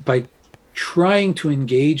by trying to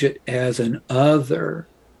engage it as an other,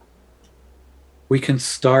 we can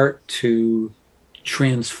start to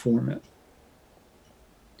transform it.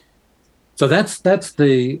 So that's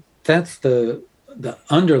the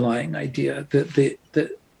underlying idea.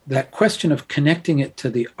 That question of connecting it to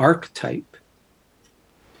the archetype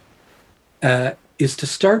is to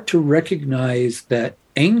start to recognize that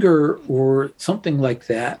anger or something like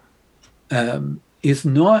that is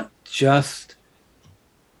not just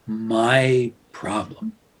my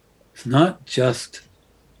problem. It's not just,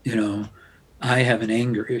 I have an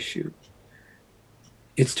anger issue.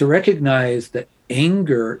 It's to recognize that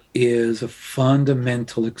anger is a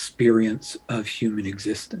fundamental experience of human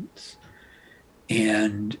existence.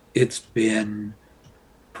 And it's been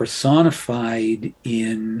personified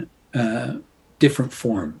in different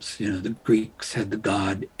forms. The Greeks had the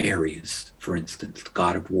god Ares, for instance, the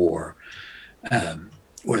god of war,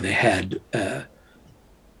 or they had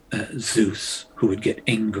Zeus, who would get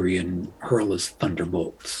angry and hurl his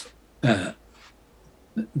thunderbolts,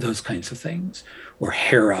 those kinds of things, or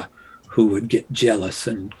Hera, who would get jealous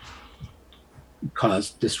and cause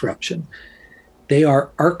disruption. They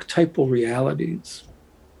are archetypal realities.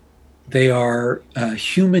 They are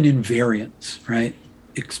human invariants, right?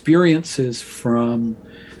 Experiences from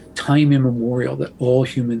time immemorial that all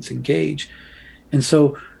humans engage. And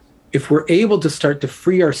so if we're able to start to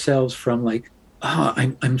free ourselves from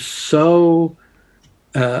I'm so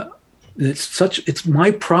it's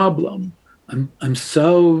my problem. I'm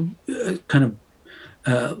so kind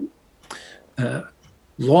of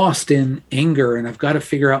lost in anger, and I've got to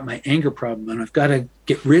figure out my anger problem, and I've got to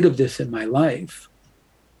get rid of this in my life.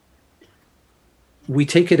 We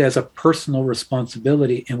take it as a personal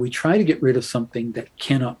responsibility, and we try to get rid of something that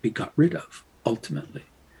cannot be got rid of. Ultimately,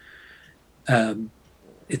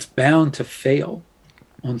 it's bound to fail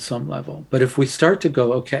on some level. But if we start to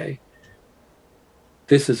go, okay,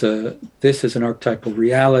 this is an archetypal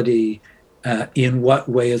reality. In what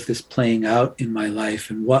way is this playing out in my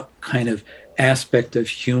life, and what kind of aspect of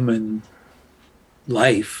human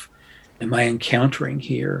life am I encountering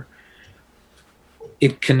here?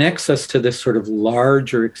 It connects us to this sort of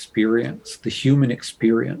larger experience, the human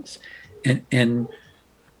experience, and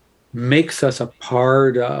makes us a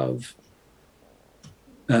part of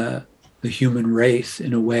the human race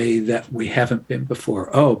in a way that we haven't been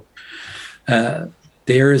before.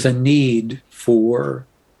 There is a need for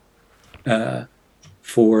a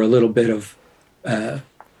little bit of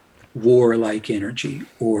warlike energy,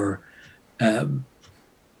 or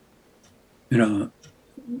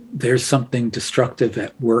there's something destructive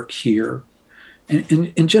at work here,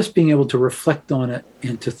 and just being able to reflect on it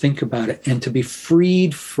and to think about it and to be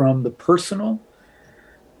freed from the personal,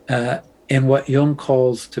 and what Jung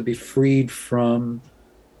calls to be freed from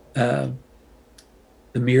the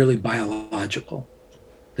merely biological,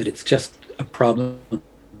 that it's just a problem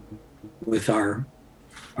with our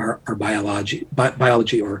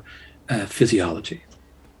biology or physiology.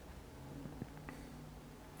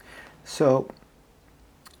 So,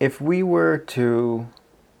 if we were to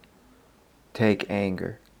take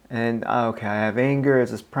anger, and okay, I have anger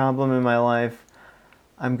as this problem in my life,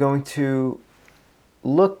 I'm going to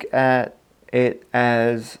look at it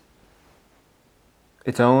as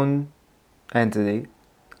its own entity.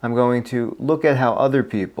 I'm going to look at how other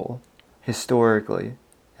people historically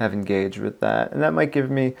have engaged with that, and that might give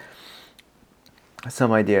me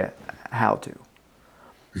some idea how to.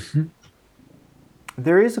 Mm-hmm.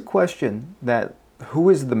 There is a question that who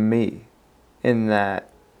is the me in that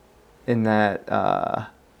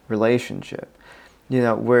relationship?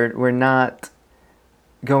 we're not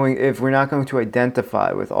going, if we're not going to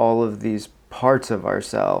identify with all of these parts of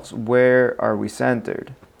ourselves, where are we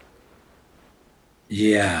centered?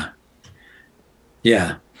 Yeah.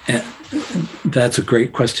 Yeah. And that's a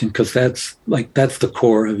great question, because that's the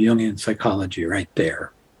core of Jungian psychology right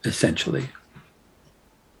there, essentially.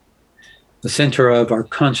 The center of our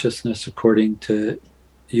consciousness, according to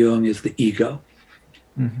Jung, is the ego,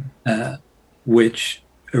 which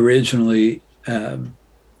originally,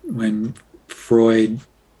 when Freud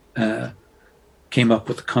came up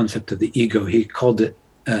with the concept of the ego, he called it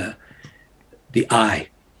the I,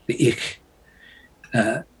 the ich.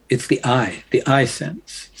 It's the I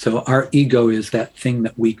sense. So our ego is that thing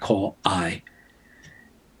that we call I.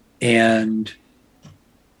 And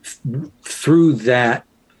through that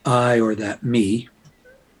I, or that me,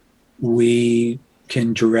 we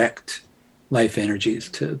can direct life energies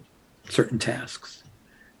to certain tasks.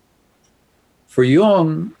 For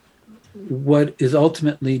Jung, what is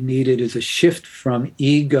ultimately needed is a shift from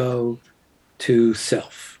ego to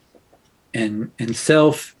self. And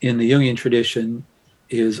self in the Jungian tradition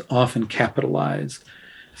is often capitalized.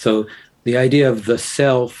 So the idea of the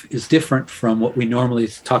self is different from what we normally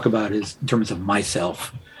talk about is in terms of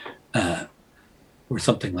myself, or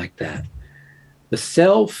something like that. The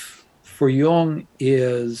self for Jung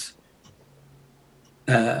is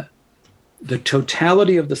the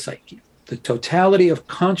totality of the psyche, the totality of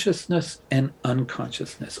consciousness and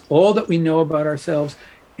unconsciousness, all that we know about ourselves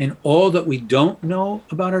and all that we don't know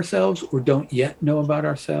about ourselves or don't yet know about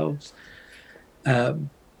ourselves. And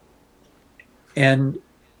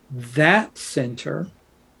that center,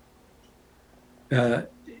 that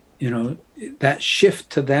shift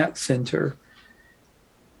to that center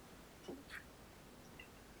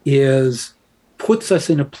puts us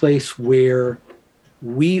in a place where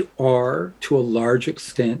we are, to a large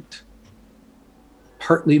extent,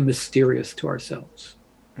 partly mysterious to ourselves.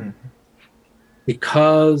 Mm-hmm.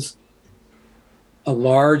 Because a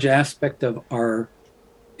large aspect of our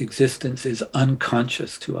existence is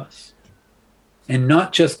unconscious to us. And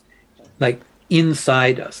not just like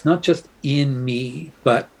inside us, not just in me,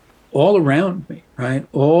 but all around me, right?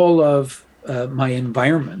 All of my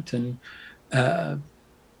environment and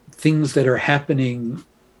things that are happening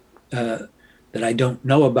that I don't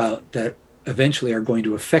know about that eventually are going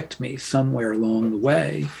to affect me somewhere along the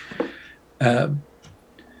way.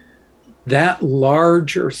 That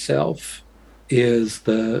larger self is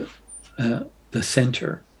the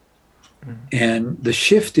center. Mm-hmm. And the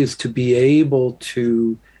shift is to be able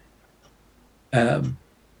to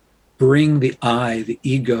bring the I, the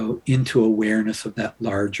ego, into awareness of that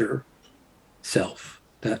larger self,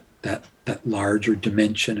 that larger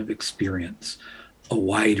dimension of experience, a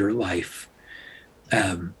wider life.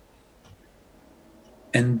 And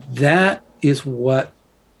that is what,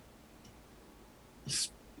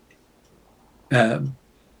 to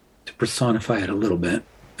personify it a little bit,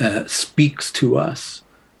 speaks to us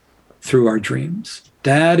through our dreams.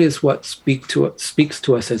 That is what speaks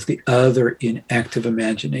to us as the other in active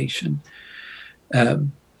imagination.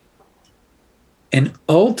 And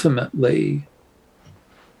ultimately,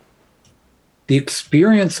 the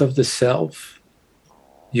experience of the self,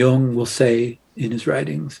 Jung will say in his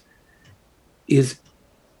writings, is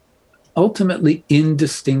ultimately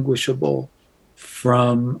indistinguishable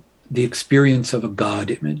from the experience of a God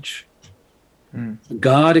image. Mm. The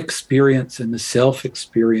God experience and the self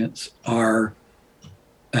experience are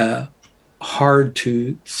hard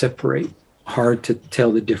to separate, hard to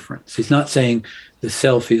tell the difference. He's not saying the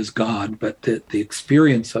self is God, but the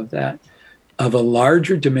experience of that, of a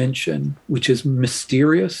larger dimension, which is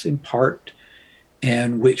mysterious in part,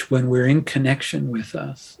 and which, when we're in connection with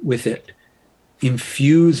it,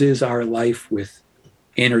 infuses our life with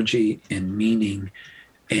energy and meaning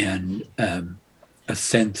and a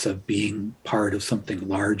sense of being part of something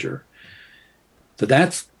larger. So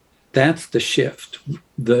that's the shift.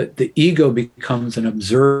 The ego becomes an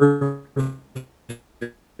observing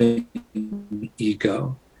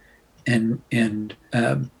ego, and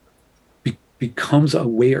becomes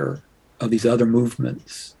aware of these other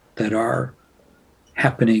movements that are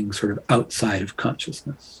happening sort of outside of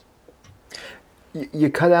consciousness. You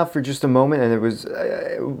cut out for just a moment, and it was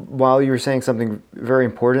while you were saying something very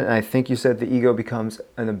important, and I think you said the ego becomes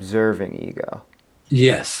an observing ego.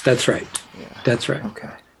 Yes, that's right. Yeah. That's right. Okay.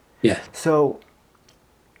 Yeah. So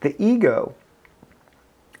the ego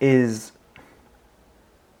is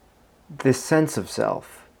this sense of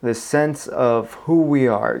self, this sense of who we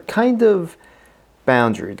are, kind of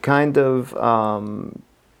boundaried, kind of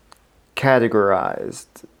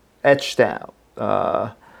categorized, etched out.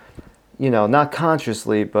 Not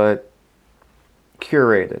consciously, but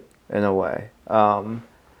curated in a way.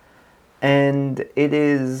 And it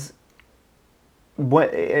is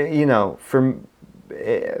what,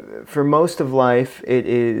 for most of life, it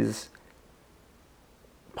is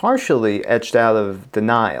partially etched out of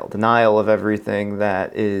denial of everything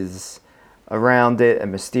that is around it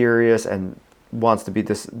and mysterious and wants to be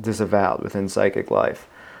disavowed within psychic life.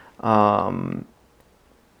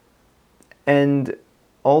 And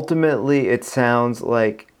ultimately, it sounds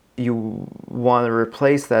like you want to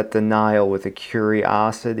replace that denial with a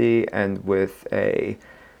curiosity and with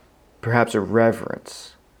perhaps a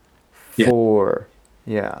reverence for,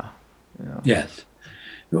 Yes.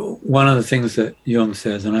 One of the things that Jung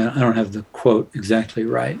says, and I don't have the quote exactly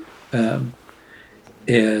right,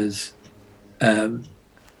 is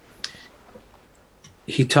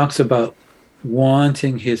he talks about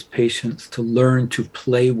wanting his patients to learn to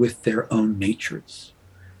play with their own natures,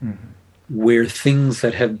 where things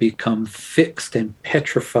that have become fixed and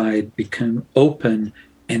petrified become open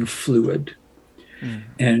and fluid,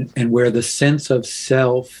 and where the sense of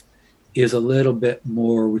self is a little bit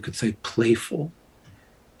more, we could say, playful.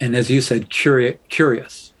 And as you said,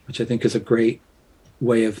 curious, which I think is a great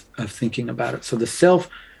way of thinking about it. So the self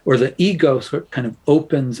or the ego sort of kind of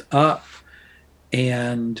opens up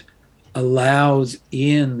and allows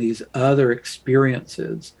in these other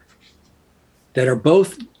experiences that are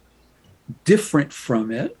both different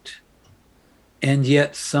from it and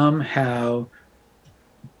yet somehow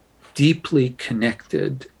deeply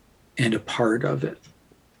connected and a part of it.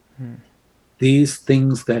 These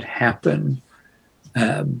things that happen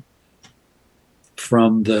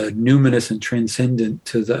from the numinous and transcendent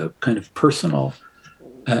to the kind of personal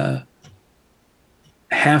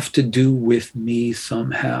have to do with me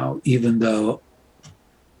somehow, even though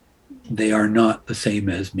they are not the same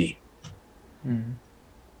as me.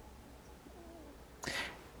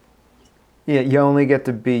 Yeah, you only get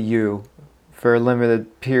to be you for a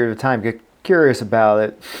limited period of time. Get curious about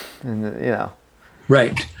it, and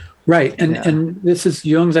Right. And this is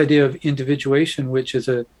Jung's idea of individuation, which is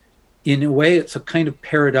in a way, it's a kind of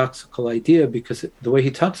paradoxical idea, because the way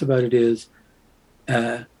he talks about it is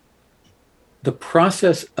the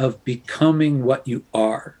process of becoming what you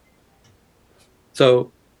are.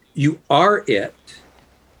 So you are it,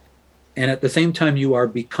 and at the same time you are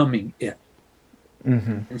becoming it.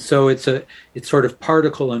 And so it's sort of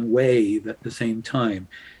particle and wave at the same time.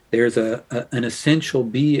 There's an essential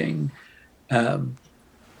being,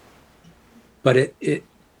 but it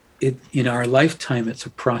in our lifetime, it's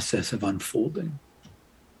a process of unfolding.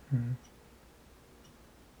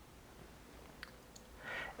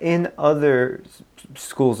 In other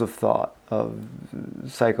schools of thought of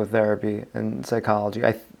psychotherapy and psychology,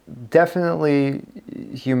 definitely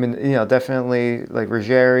definitely like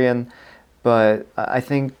Rogerian, but I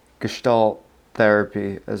think Gestalt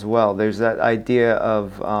therapy as well. There's that idea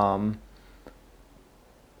of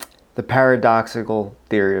the paradoxical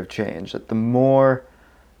theory of change, that the more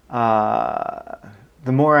I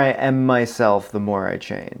am myself, the more I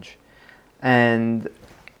change. And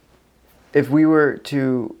if we were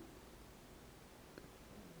to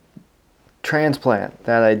transplant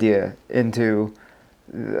that idea into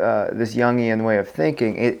this Jungian way of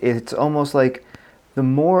thinking, it's almost like the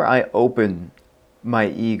more I open my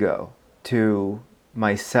ego to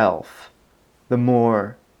myself, the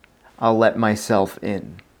more I'll let myself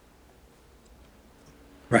in.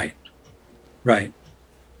 Right.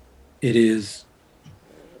 It is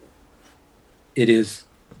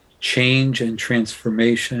change and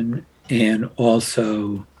transformation, and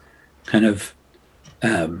also kind of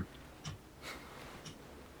a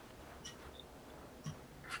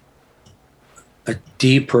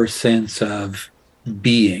deeper sense of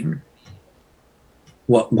being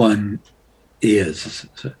what one is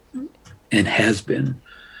and has been.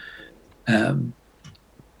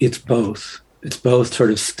 It's both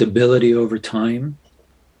sort of stability over time,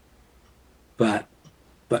 but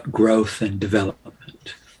growth and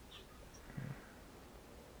development.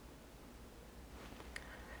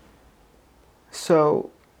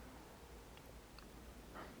 So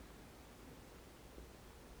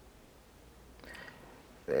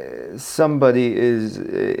somebody is,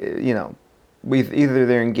 either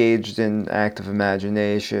they're engaged in active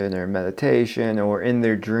imagination or meditation, or in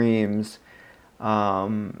their dreams,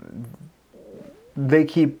 they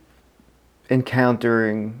keep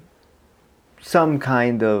encountering some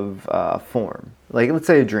kind of form. Like, let's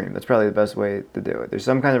say a dream. That's probably the best way to do it. There's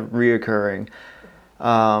some kind of reoccurring.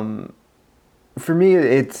 For me,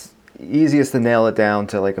 it's easiest to nail it down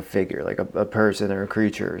to like a figure, like a person or a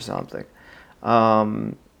creature or something.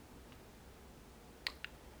 And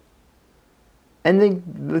then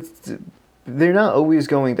they're not always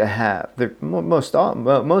going to have, they're most of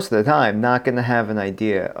the time not going to have an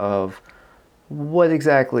idea of what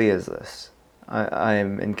exactly is this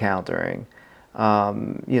I'm encountering.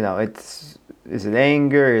 Is it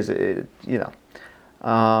anger? Is it,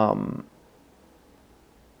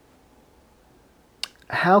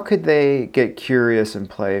 how could they get curious and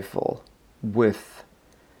playful with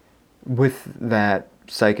that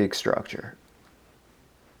psychic structure?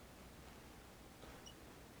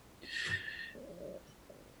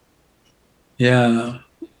 Yeah.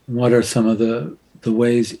 What are some of the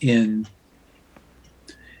ways in?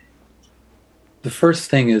 The first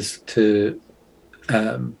thing is to,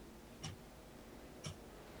 to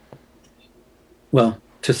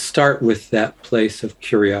start with that place of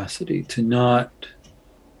curiosity, to not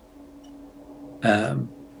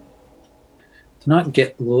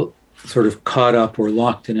get sort of caught up or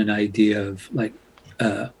locked in an idea of like,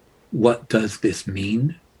 what does this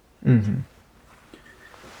mean? Mm-hmm.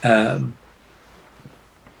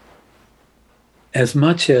 As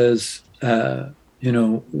much as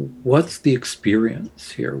what's the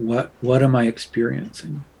experience here? What am I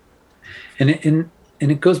experiencing? And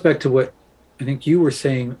it goes back to what I think you were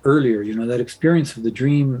saying earlier. That experience of the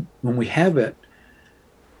dream, when we have it,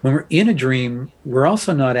 when we're in a dream, we're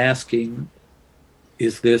also not asking,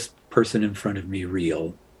 is this person in front of me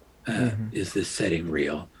real? Is this setting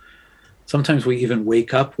real? Sometimes we even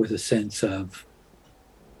wake up with a sense of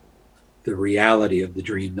the reality of the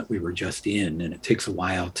dream that we were just in, and it takes a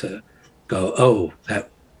while to go, oh,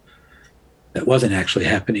 that wasn't actually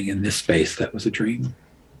happening in this space. That was a dream.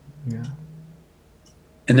 Yeah.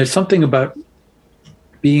 And there's something about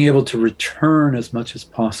being able to return as much as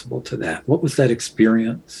possible to that. What was that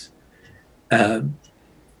experience?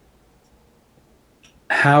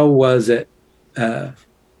 How was it? How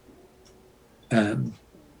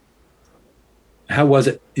was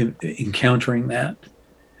it encountering that?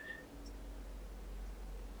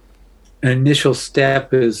 An initial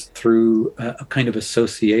step is through a kind of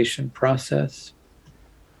association process.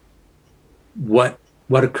 What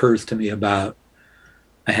occurs to me about,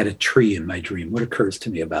 I had a tree in my dream. What occurs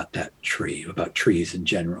to me about that tree, about trees in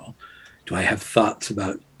general? Do I have thoughts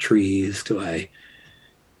about trees? Do I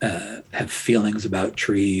have feelings about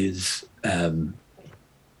trees?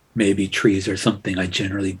 Maybe trees are something I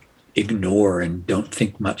generally ignore and don't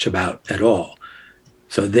think much about at all.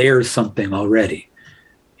 So there's something already.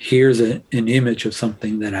 Here's an image of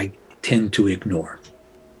something that I tend to ignore,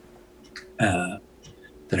 that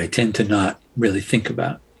I tend to not really think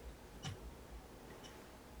about.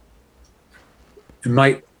 It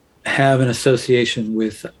might have an association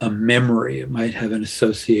with a memory. It might have an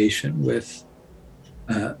association with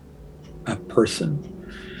a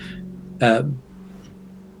person.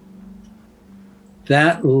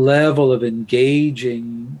 That level of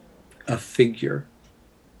engaging a figure.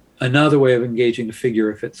 Another way of engaging a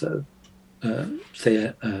figure, if it's a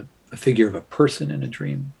figure of a person in a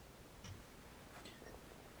dream,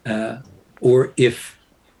 or if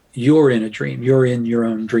you're in a dream, you're in your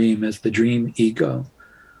own dream as the dream ego.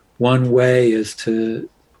 One way is to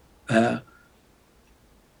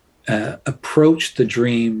approach the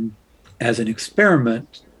dream as an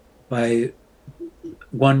experiment by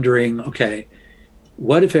wondering, okay,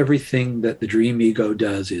 what if everything that the dream ego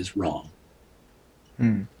does is wrong?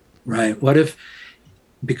 Right?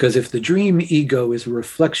 Because if the dream ego is a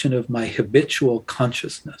reflection of my habitual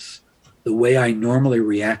consciousness, the way I normally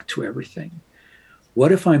react to everything,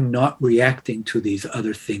 what if I'm not reacting to these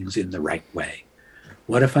other things in the right way?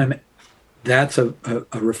 What if that's a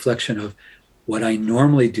reflection of what I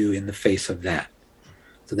normally do in the face of that?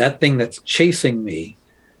 So that thing that's chasing me,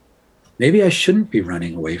 maybe I shouldn't be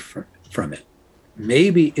running away from it.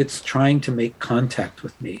 Maybe it's trying to make contact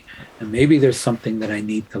with me, and maybe there's something that I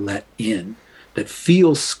need to let in that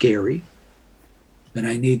feels scary that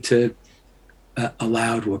I need to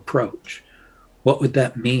allow to approach. What would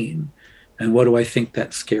that mean? And what do I think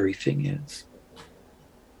that scary thing is?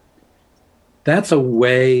 That's a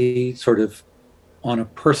way, sort of on a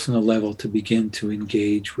personal level, to begin to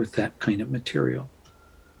engage with that kind of material.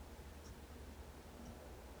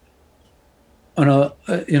 On a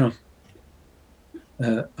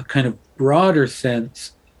kind of broader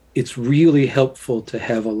sense, it's really helpful to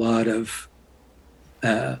have a lot of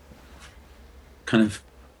kind of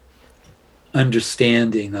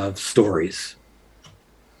understanding of stories,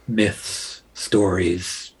 myths,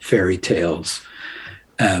 stories, fairy tales.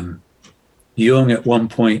 Jung, at one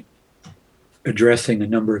point, addressing a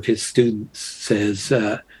number of his students, says,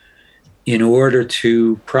 in order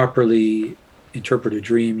to properly interpret a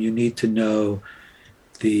dream, you need to know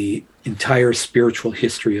the entire spiritual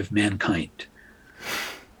history of mankind.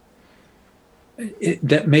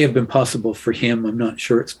 that may have been possible for him. I'm not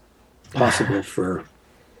sure it's possible for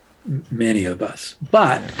many of us.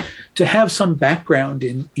 But to have some background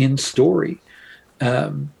in story,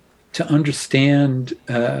 to understand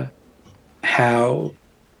how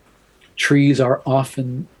trees are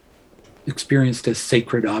often experienced as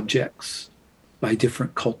sacred objects by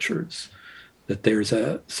different cultures, that there's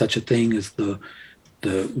such a thing as the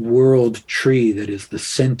world tree that is the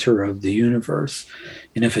center of the universe.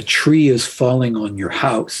 And if a tree is falling on your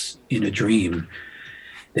house in a dream,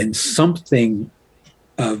 then something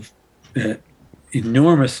of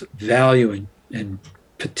enormous value and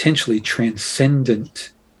potentially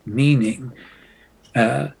transcendent meaning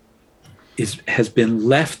has been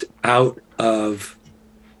left out of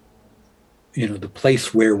the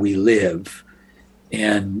place where we live,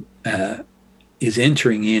 and is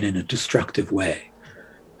entering in a destructive way.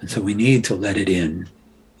 And so we need to let it in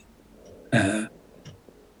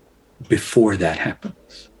before that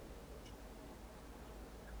happens.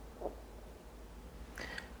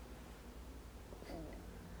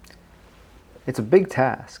 It's a big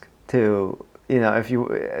task to, if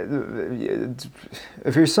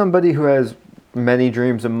you're somebody who has many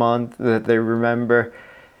dreams a month that they remember,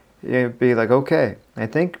 be like, okay, I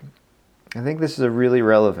think this is a really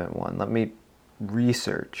relevant one. Let me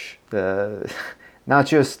research not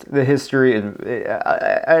just the history,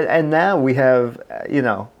 and now we have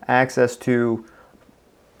access to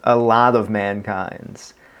a lot of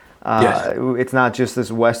mankind's. Yes. It's not just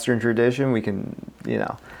this Western tradition. We can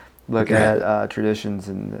look at traditions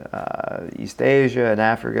in East Asia and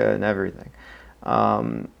Africa and everything,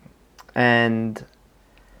 and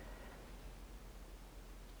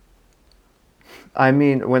I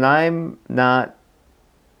mean, when I'm not,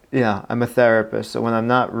 I'm a therapist, so when I'm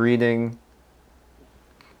not reading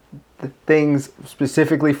the things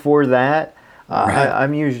specifically for that,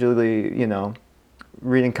 I'm usually,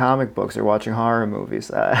 reading comic books or watching horror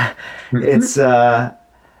movies.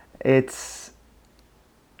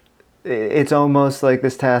 It's almost like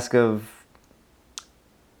this task of,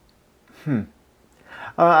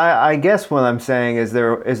 I guess what I'm saying is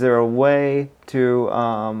there a way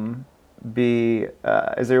to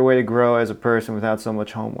is there a way to grow as a person without so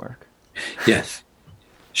much homework? Yes,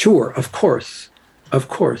 sure, of course.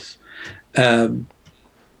 That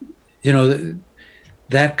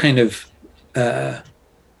kind of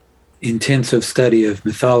intensive study of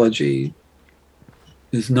mythology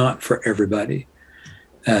is not for everybody.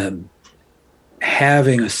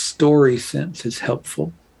 Having a story sense is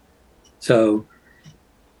helpful. So,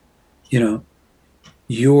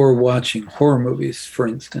 you're watching horror movies, for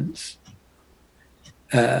instance.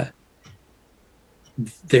 There's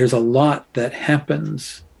a lot that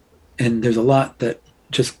happens, and there's a lot that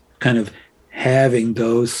just kind of having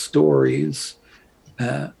those stories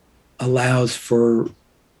allows for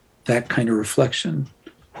that kind of reflection.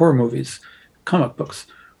 Horror movies, comic books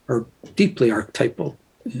are deeply archetypal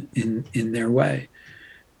in their way.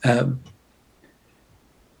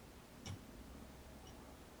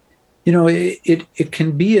 It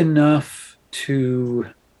can be enough to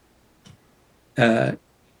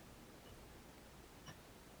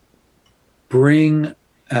bring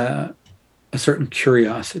a certain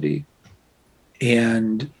curiosity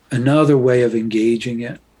and another way of engaging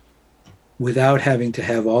it without having to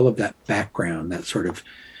have all of that background, that sort of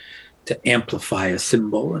to amplify a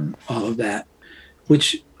symbol and all of that,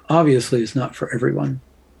 which obviously is not for everyone.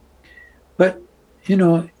 But,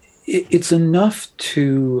 it's enough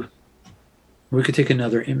to, we could take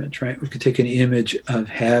another image, right? We could take an image of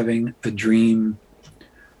having a dream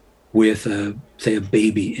with say a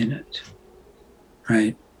baby in it,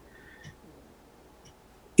 right?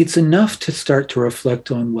 It's enough to start to reflect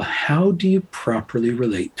on, well, how do you properly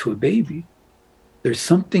relate to a baby? There's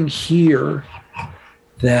something here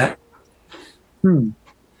that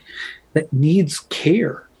needs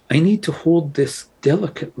care. I need to hold this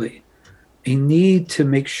delicately. I need to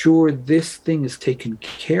make sure this thing is taken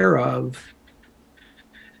care of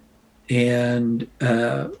and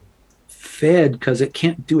fed, because it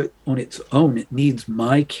can't do it on its own. It needs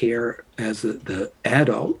my care as the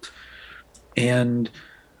adult. And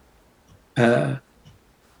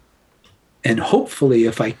hopefully,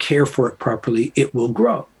 if I care for it properly, it will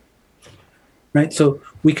grow, right? So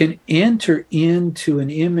we can enter into an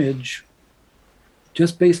image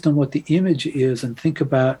just based on what the image is and think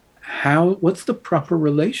about what's the proper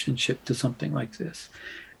relationship to something like this?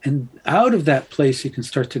 And out of that place, you can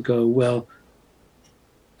start to go, well,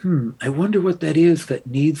 I wonder what that is that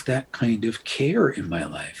needs that kind of care in my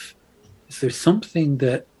life. Is there something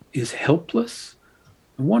that is helpless?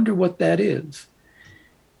 I wonder what that is.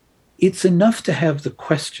 It's enough to have the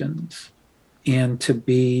questions, and to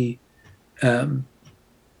be, um,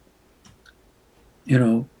 you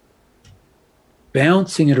know,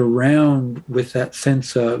 bouncing it around with that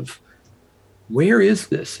sense of where is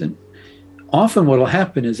this? And often what will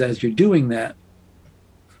happen is as you're doing that,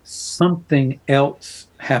 something else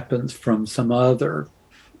happens from some other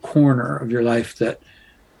corner of your life that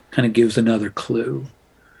kind of gives another clue.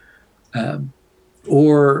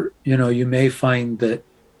 Or, you may find that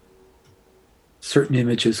certain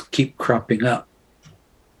images keep cropping up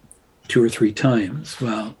 2 or 3 times.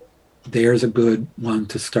 Well, there's a good one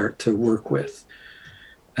to start to work with.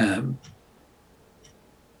 That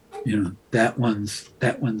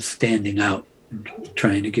one's standing out and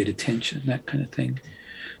trying to get attention, that kind of thing.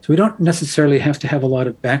 So we don't necessarily have to have a lot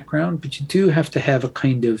of background, but you do have to have a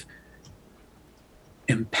kind of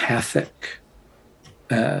empathic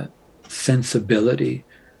sensibility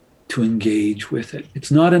to engage with it.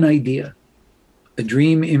 It's not an idea. A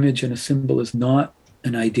dream image and a symbol is not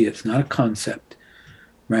an idea. It's not a concept,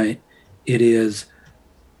 right? It is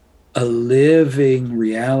a living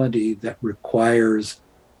reality that requires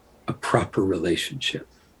a proper relationship.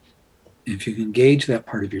 If you can engage that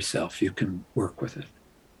part of yourself, you can work with it.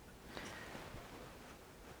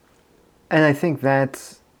 And I think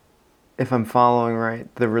that's, if I'm following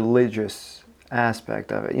right, the religious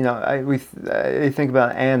aspect of it. I think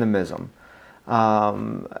about animism,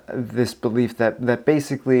 this belief that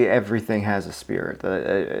basically everything has a spirit.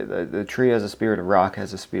 The tree has a spirit, a rock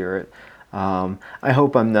has a spirit. I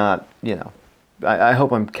hope I'm not, I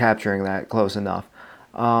hope I'm capturing that close enough.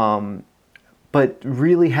 But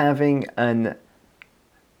really having an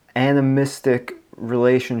animistic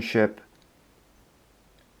relationship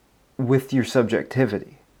with your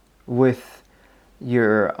subjectivity, with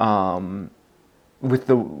your with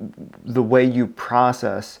the way you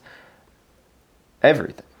process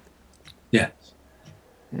everything. Yes.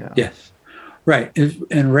 Yeah. Yes. Right.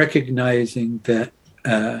 And recognizing that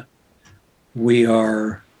we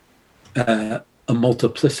are a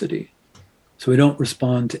multiplicity. So we don't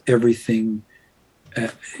respond to everything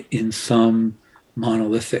in some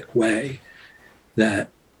monolithic way, that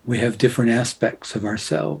we have different aspects of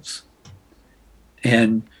ourselves.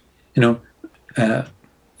 And,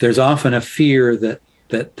 there's often a fear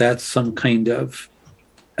that's some kind of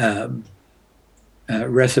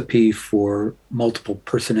recipe for multiple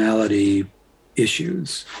personality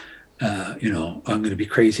issues. I'm going to be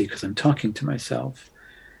crazy because I'm talking to myself.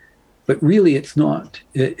 But really, it's not.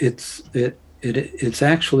 It's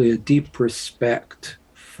actually a deep respect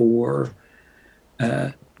for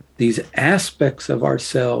these aspects of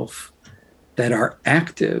ourself that are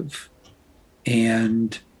active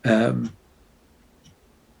and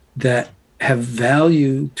that have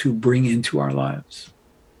value to bring into our lives.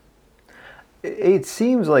 It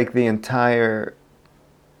seems like the entire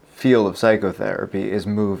field of psychotherapy is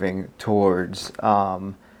moving towards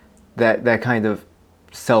that kind of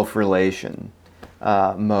self-relation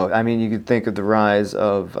mode. I mean, you could think of the rise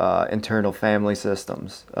of internal family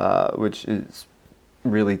systems, which is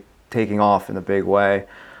really taking off in a big way.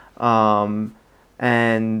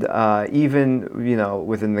 And even,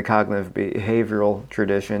 within the cognitive behavioral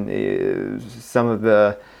tradition, some of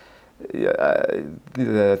the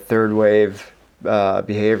third wave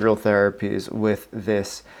behavioral therapies with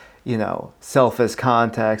this, self as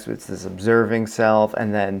context, with this observing self,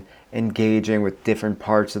 and then engaging with different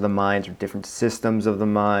parts of the mind or different systems of the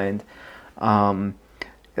mind.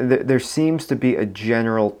 There seems to be a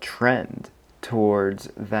general trend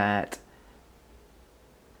towards that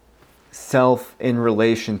self in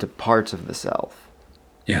relation to parts of the self.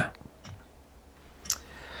 Yeah.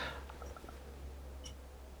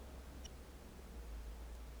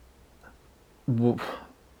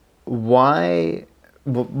 Why?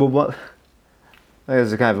 What? That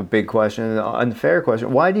is a kind of a big question, an unfair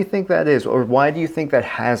question. Why do you think that is, or why do you think that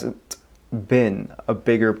hasn't been a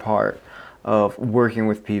bigger part of working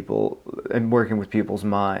with people and working with people's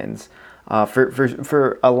minds?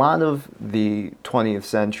 For a lot of the 20th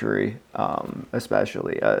century,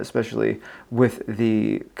 especially with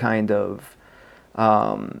the kind of,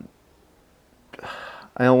 I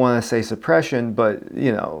don't want to say suppression, but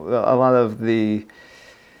a lot of the,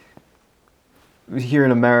 here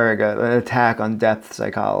in America, an attack on depth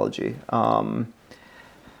psychology.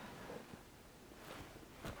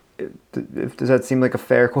 Does that seem like a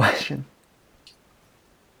fair question?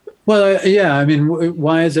 Well, yeah. I mean,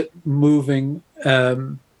 why is it moving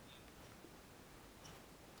in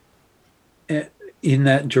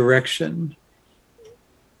that direction?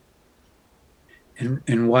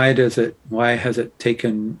 And why has it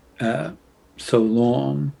taken so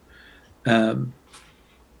long?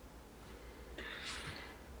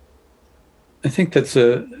 I think it's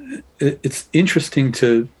interesting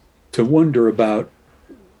to wonder about.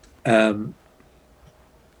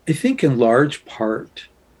 I think in large part,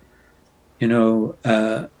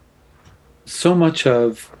 so much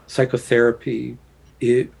of psychotherapy,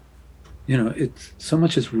 it's so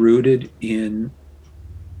much is rooted in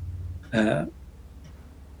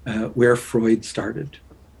where Freud started,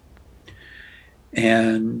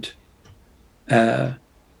 and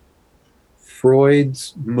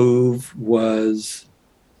Freud's move was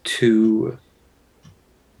to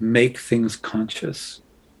make things conscious.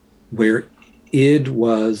 Where id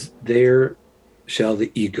was, there shall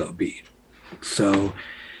the ego be. So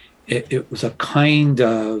it was a kind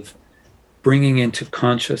of bringing into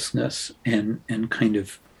consciousness and kind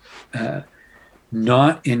of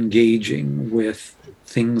not engaging with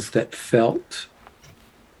things that felt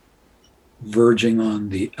verging on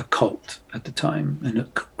the occult at the time. And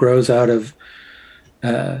it grows out of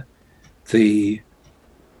the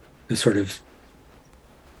sort of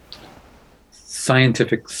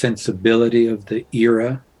scientific sensibility of the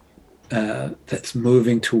era that's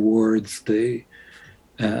moving towards the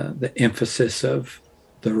emphasis of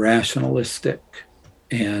the rationalistic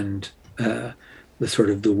and the sort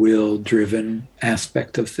of the will-driven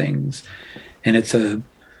aspect of things. And it's a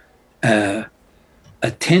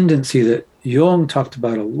tendency that Jung talked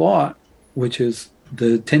about a lot, which is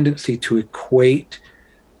the tendency to equate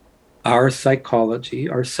our psychology,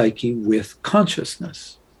 our psyche, with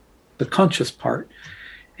consciousness, the conscious part,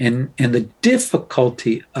 and the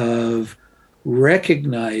difficulty of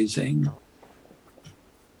recognizing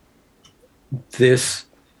this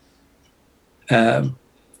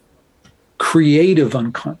creative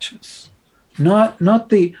unconscious, not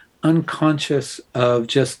the unconscious of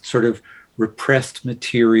just sort of repressed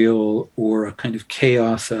material or a kind of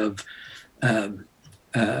chaos of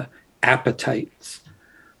appetites,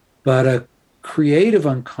 but a creative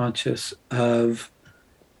unconscious of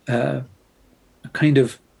a kind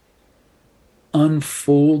of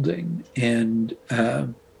unfolding. And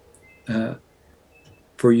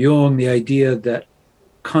for Jung, the idea that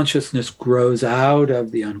consciousness grows out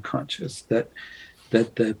of the unconscious, that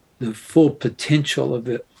the full potential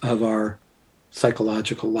of our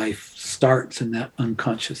psychological life starts in that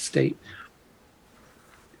unconscious state.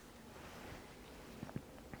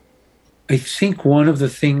 I think one of the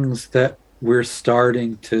things that we're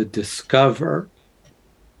starting to discover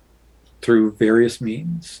through various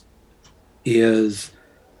means is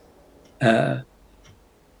that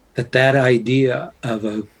idea of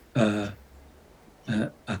a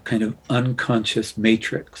kind of unconscious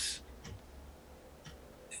matrix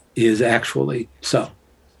is actually so.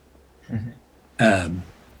 Mm-hmm.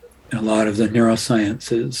 A lot of the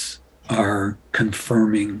neurosciences are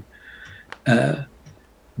confirming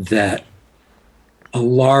that a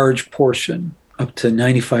large portion, up to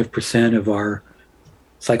 95% of our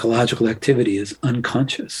psychological activity is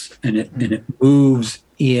unconscious, and it moves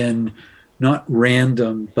in not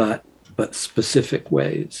random but specific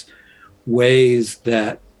ways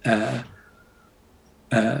that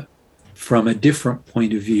from a different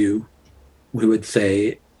point of view we would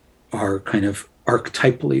say are kind of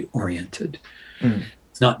archetypally oriented.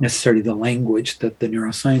 It's not necessarily the language that the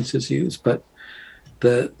neurosciences use, but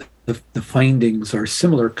the findings are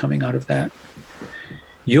similar coming out of that.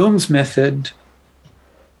 Jung's method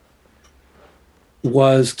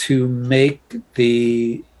was to make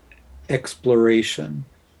the exploration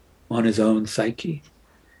on his own psyche,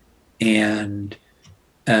 and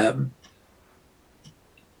it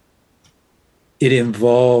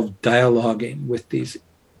involved dialoguing with these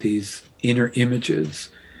inner images,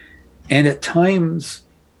 and at times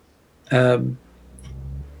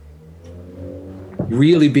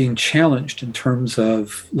really being challenged in terms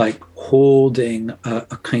of like holding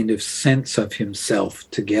a kind of sense of himself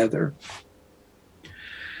together.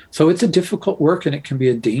 So it's a difficult work, and it can be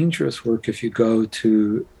a dangerous work if you go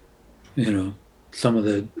to, some of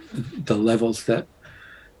the levels that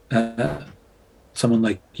someone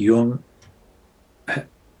like Jung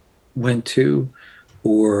went to,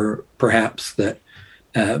 or perhaps that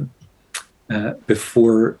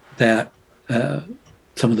before that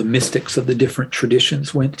some of the mystics of the different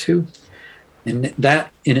traditions went to. And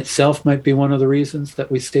that in itself might be one of the reasons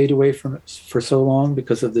that we stayed away from it for so long,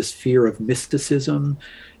 because of this fear of mysticism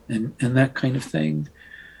and that kind of thing.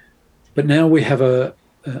 But now we have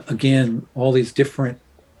again, all these different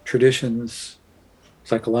traditions,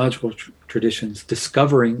 psychological traditions,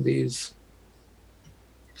 discovering these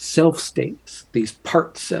self states, these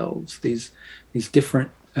part selves, these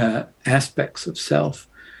different aspects of self.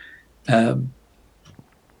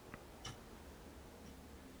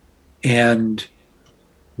 And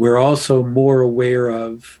we're also more aware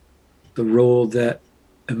of the role that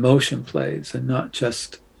emotion plays, and not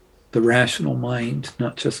just the rational mind,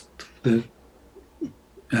 not just the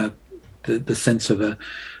sense of a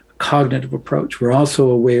cognitive approach. We're also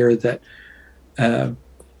aware that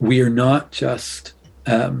we are not just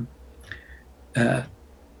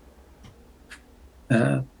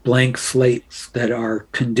blank slates that are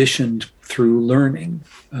conditioned through learning,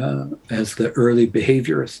 as the early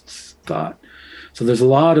behaviorists thought. So there's a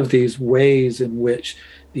lot of these ways in which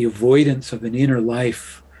the avoidance of an inner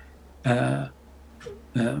life kind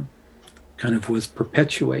of was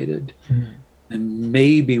perpetuated. Mm. And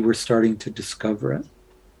maybe we're starting to discover it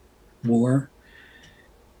more.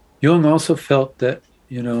 Jung also felt that,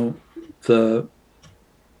 the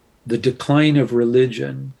decline of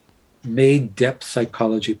religion made depth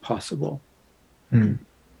psychology possible. Mm.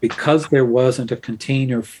 Because there wasn't a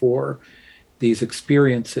container for these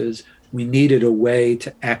experiences, we needed a way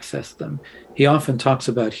to access them. He often talks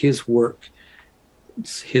about his work,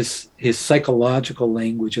 his psychological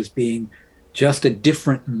language, as being just a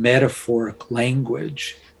different metaphoric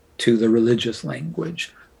language to the religious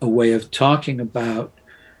language, a way of talking about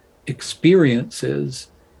experiences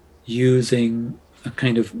using a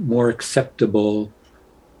kind of more acceptable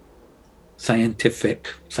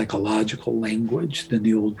scientific, psychological language than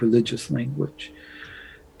the old religious language.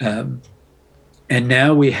 And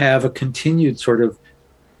now we have a continued sort of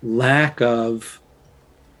lack of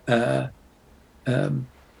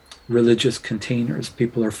religious containers.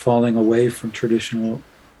 People are falling away from traditional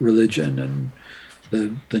religion, and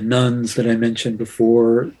the nuns that I mentioned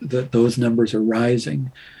before, those numbers are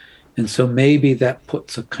rising. And so maybe that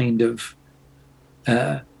puts a kind of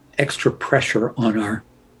extra pressure on our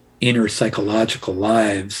inner psychological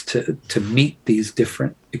lives to meet these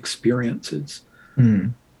different experiences.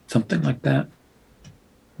 Mm. Something like that.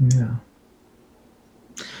 Yeah.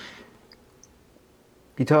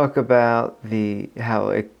 You talk about how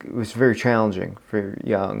it was very challenging for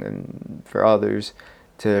Jung and for others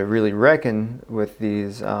to really reckon with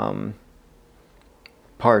these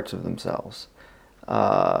parts of themselves,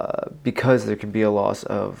 because there can be a loss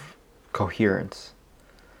of coherence.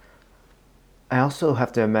 I also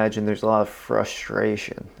have to imagine there's a lot of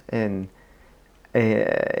frustration in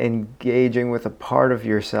engaging with a part of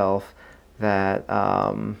yourself that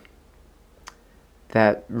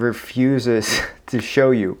that refuses to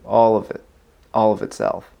show you all of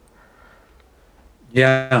itself.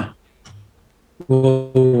 Yeah.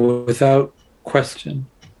 Well, without question.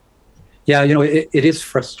 Yeah, it is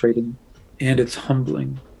frustrating, and it's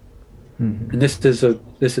humbling. Mm-hmm. And this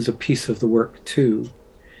is a piece of the work too.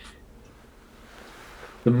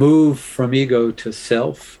 The move from ego to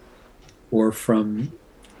self, or from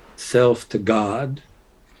self to God,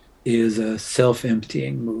 is a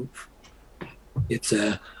self-emptying move. It's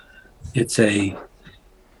a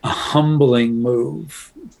humbling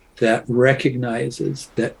move that recognizes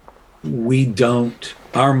that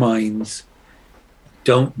our minds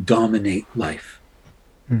don't dominate life.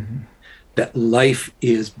 Mm-hmm. That life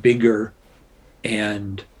is bigger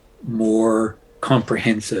and more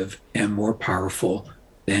comprehensive and more powerful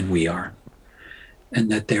than we are. And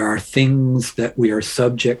that there are things that we are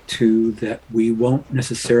subject to that we won't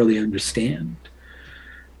necessarily understand.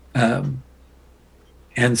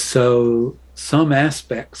 And so some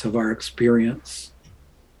aspects of our experience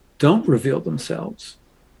don't reveal themselves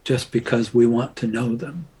just because we want to know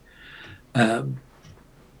them.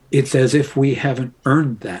 It's as if we haven't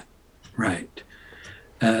earned that right.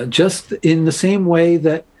 Just in the same way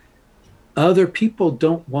that other people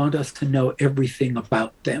don't want us to know everything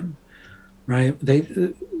about them, right?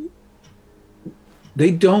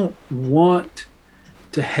 They don't want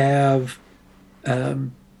to have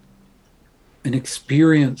an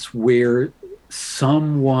experience where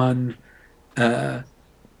someone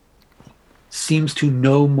seems to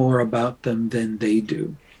know more about them than they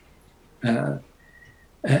do.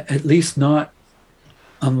 At least not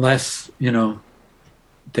unless,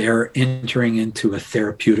 they're entering into a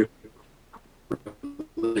therapeutic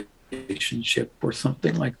relationship or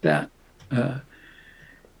something like that.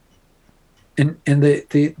 And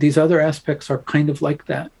these other aspects are kind of like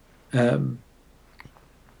that.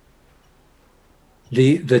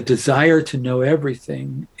 The desire to know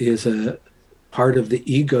everything is a part of the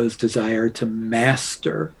ego's desire to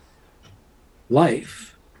master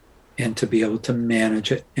life and to be able to manage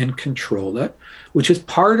it and control it, which is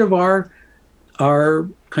part of our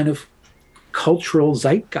kind of cultural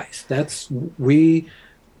zeitgeist. We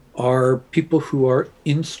are people who are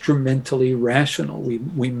instrumentally rational.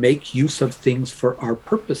 We make use of things for our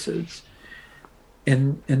purposes.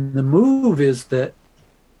 And the move is that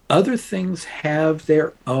other things have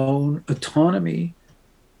their own autonomy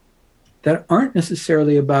that aren't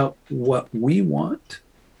necessarily about what we want.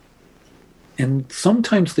 And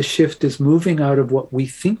sometimes the shift is moving out of what we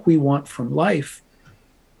think we want from life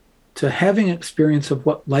to having an experience of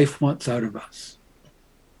what life wants out of us.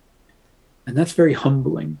 And that's very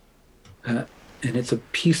humbling. And it's a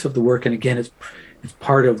piece of the work. And again, it's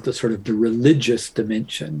part of the sort of the religious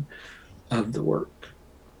dimension of the work.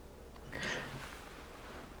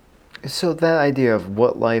 So that idea of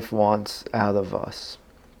what life wants out of us,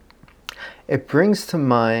 it brings to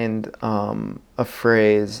mind a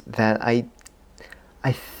phrase that I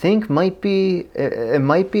think might be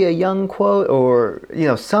a Jung quote, or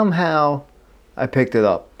somehow I picked it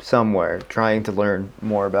up somewhere trying to learn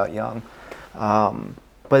more about Jung,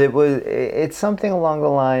 but it's something along the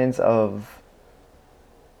lines of,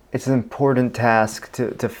 it's an important task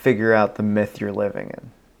to figure out the myth you're living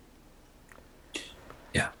in.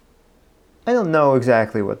 Yeah. I don't know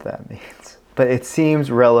exactly what that means, but it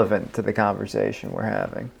seems relevant to the conversation we're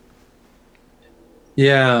having.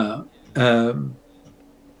 Yeah.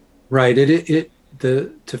 Right. To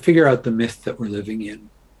figure out the myth that we're living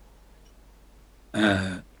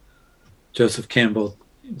in. Joseph Campbell,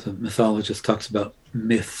 the mythologist, talks about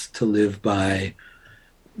myths to live by.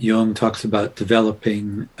 Jung talks about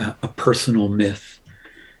developing a personal myth.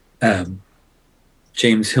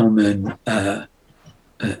 James Hillman, a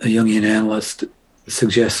Jungian analyst,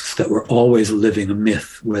 suggests that we're always living a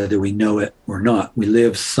myth, whether we know it or not. We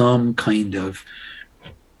live some kind of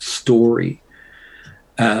story.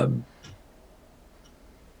 The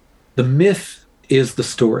myth is the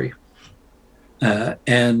story.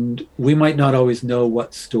 And we might not always know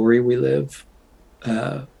what story we live,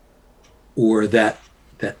 or that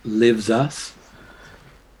lives us.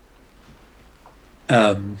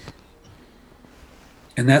 And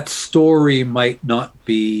that story might not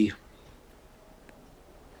be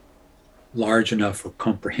large enough or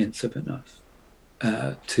comprehensive enough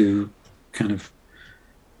to kind of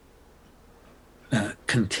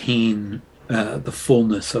contain the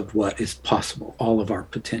fullness of what is possible, all of our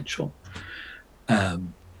potential.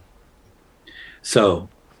 So,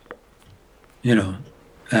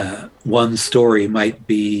 one story might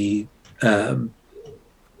be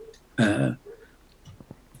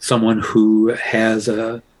someone who has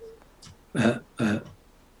a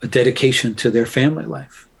dedication to their family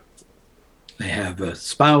life. They have a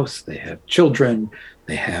spouse, they have children,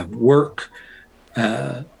 they have work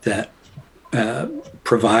that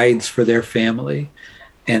provides for their family,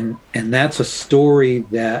 and that's a story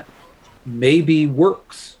that maybe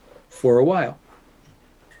works for a while.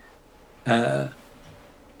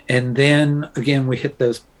 And then again, we hit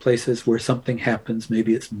those places where something happens,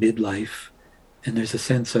 maybe it's midlife, and there's a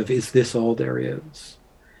sense of, is this all there is?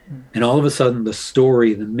 Mm-hmm. And all of a sudden the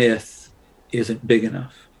story, the myth, isn't big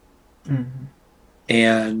enough. Mm-hmm.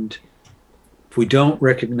 And if we don't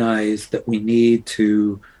recognize that we need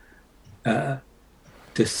to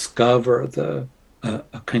discover a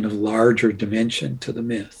kind of larger dimension to the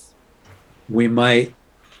myth, we might,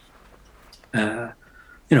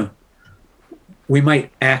 we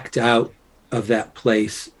might act out of that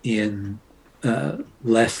place in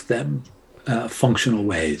less than functional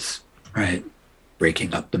ways, right?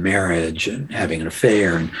 Breaking up the marriage and having an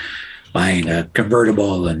affair and buying a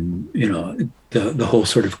convertible, and the whole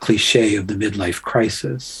sort of cliche of the midlife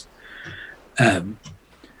crisis.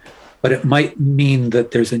 But it might mean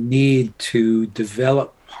that there's a need to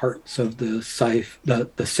develop parts of the self,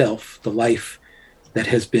 the life that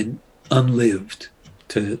has been unlived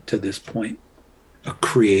to this point. A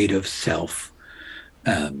creative self,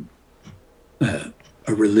 a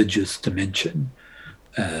religious dimension,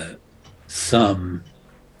 some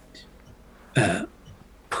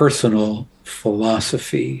personal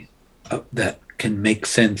philosophy that can make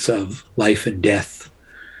sense of life and death,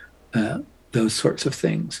 those sorts of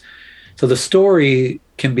things. So the story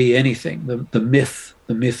can be anything. The myth,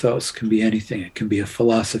 the mythos can be anything. It can be a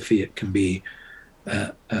philosophy. It can be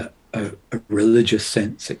a religious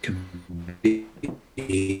sense. It can be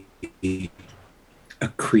a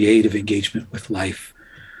creative engagement with life.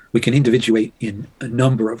 We can individuate in a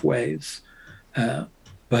number of ways,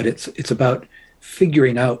 but it's about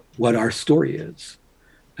figuring out what our story is,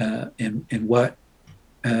 and what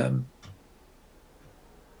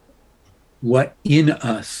in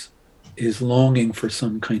us is longing for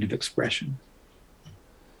some kind of expression.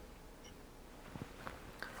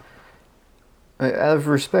 Out of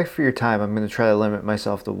respect for your time, I'm going to try to limit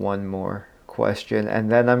myself to one more question,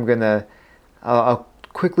 and then I'll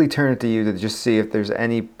quickly turn it to you to just see if there's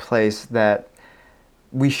any place that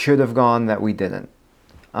we should have gone that we didn't.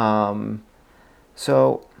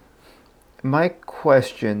 So my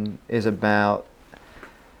question is about.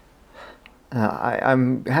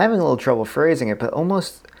 I'm having a little trouble phrasing it, but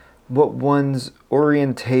almost what one's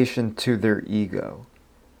orientation to their ego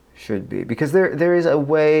should be, because there is a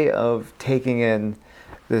way of taking in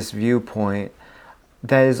this viewpoint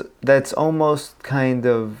that's almost kind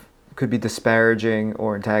of could be disparaging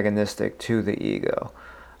or antagonistic to the ego.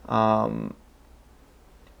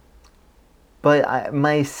 But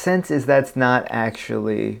my sense is that's not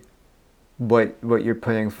actually what you're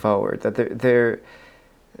putting forward. That they're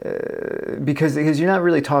because you're not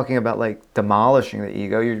really talking about like demolishing the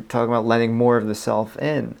ego. You're talking about letting more of the self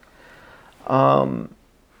in.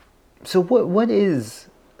 So what is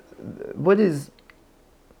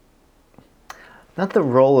not the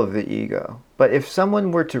role of the ego, but if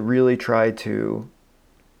someone were to really try to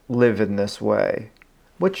live in this way,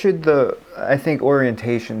 what should the, I think,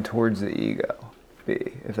 orientation towards the ego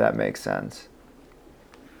be, if that makes sense?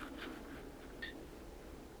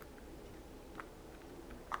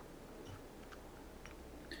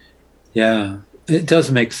 Yeah, it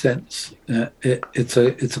does make sense. It's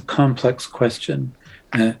a complex question.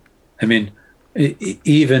 I mean,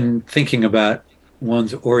 even thinking about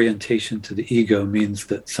one's orientation to the ego means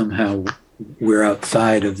that somehow we're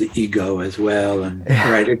outside of the ego as well, and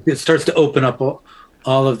right, it starts to open up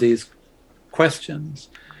all of these questions.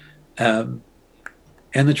 And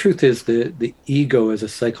the truth is, the ego as a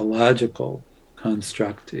psychological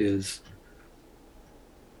construct it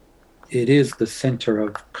is the center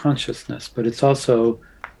of consciousness, but it's also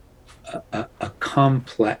a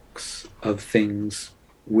complex of things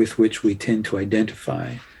with which we tend to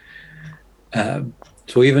identify.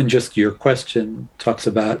 So even just your question talks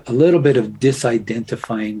about a little bit of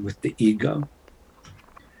disidentifying with the ego,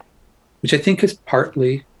 which I think is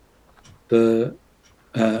partly a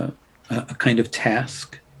kind of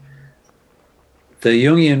task. The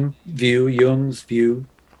Jungian view, Jung's view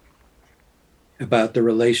about the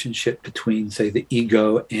relationship between, say, the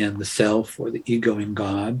ego and the self, or the ego and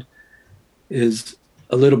God, is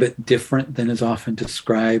a little bit different than is often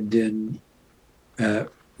described in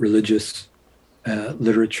religious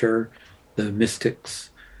literature. The mystics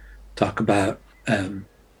talk about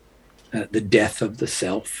the death of the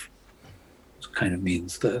self, which kind of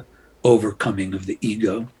means the overcoming of the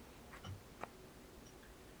ego.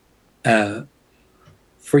 For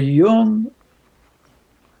Jung,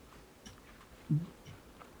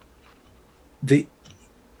 the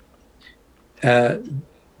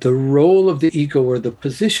role of the ego, or the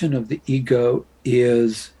position of the ego,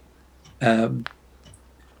 is the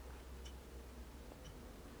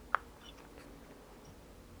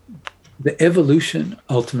evolution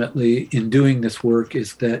ultimately in doing this work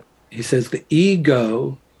is that he says the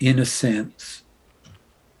ego, in a sense,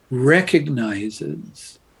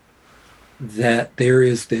 recognizes that there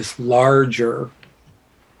is this larger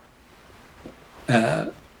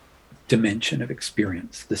dimension of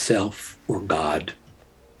experience, the self, or God,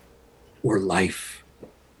 or life,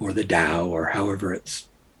 or the Tao, or however it's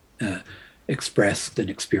expressed and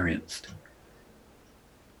experienced.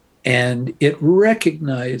 And it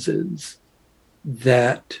recognizes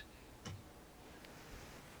that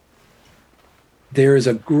there is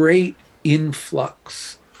a great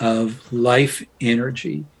influx of life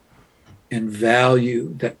energy and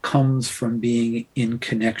value that comes from being in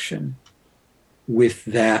connection with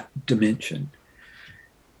that dimension.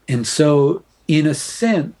 And so, in a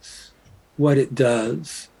sense, what it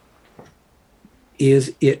does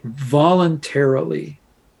is it voluntarily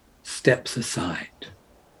steps aside.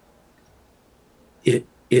 It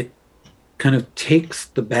kind of takes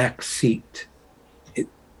the back seat.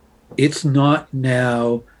 It's not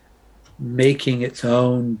now making its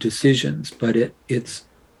own decisions, but it's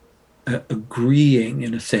agreeing,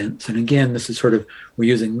 in a sense. And again, this is sort of, we're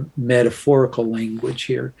using metaphorical language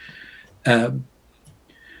here,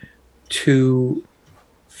 to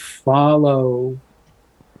follow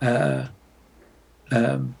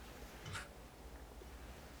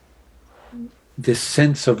this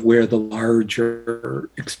sense of where the larger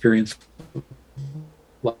experience of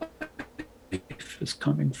life is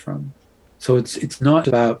coming from. So it's not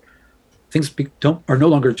about, things are no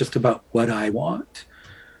longer just about what I want,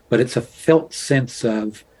 but it's a felt sense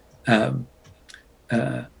of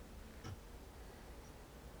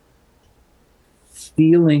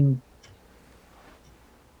feeling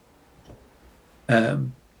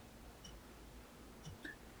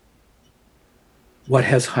what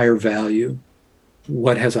has higher value,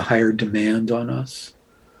 what has a higher demand on us,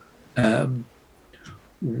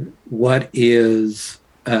 what is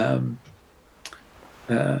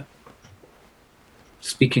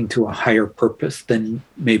speaking to a higher purpose than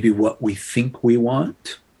maybe what we think we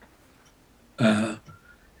want. uh,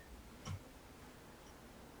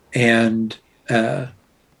 and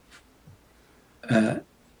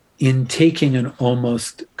in taking an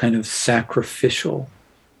almost kind of sacrificial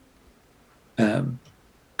kind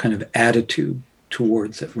of attitude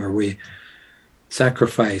towards it, where we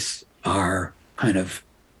sacrifice our kind of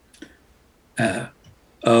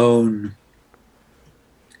own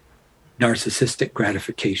narcissistic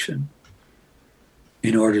gratification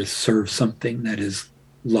in order to serve something that is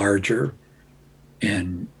larger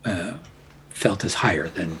and felt as higher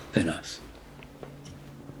than us.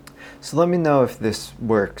 So let me know if this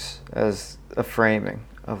works as a framing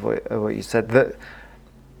of what you said.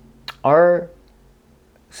 Our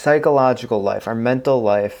psychological life, our mental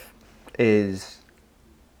life, is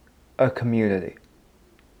a community.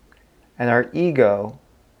 And our ego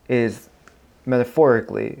is,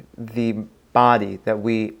 metaphorically, the body that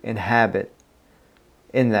we inhabit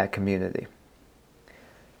in that community.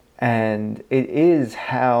 And it is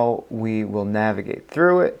how we will navigate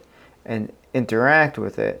through it and interact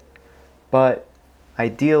with it. But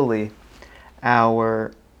ideally,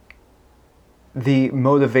 the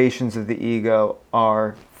motivations of the ego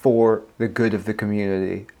are for the good of the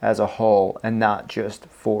community as a whole and not just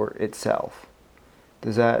for itself.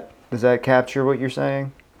 Does that capture what you're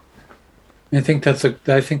saying? I think that's a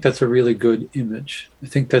really good image. I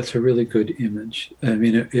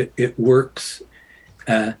mean, it works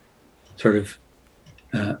sort of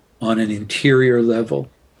on an interior level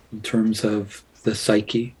in terms of the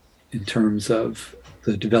psyche, in terms of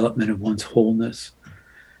the development of one's wholeness.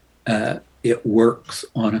 It works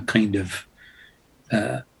on a kind of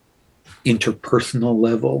interpersonal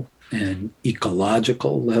level and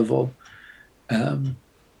ecological level,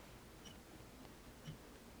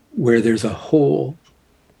 where there's a whole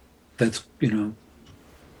that's,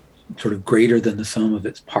 sort of greater than the sum of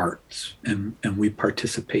its parts, and we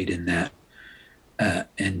participate in that,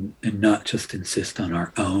 and not just insist on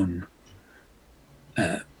our own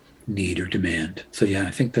need or demand. So yeah,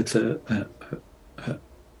 I think that's a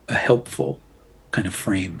helpful kind of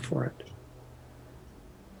frame for it.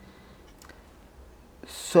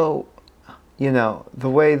 So, the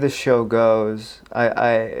way the show goes,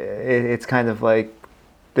 it's kind of like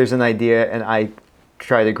there's an idea and I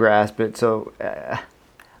try to grasp it. So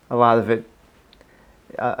a lot of it,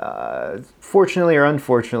 fortunately or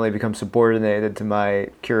unfortunately, becomes subordinated to my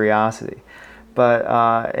curiosity. But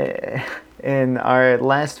in our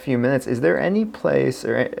last few minutes, is there any place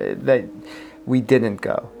that we didn't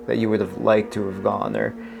go that you would have liked to have gone?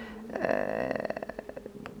 Or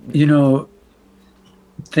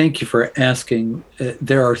thank you for asking.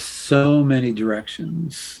 There are so many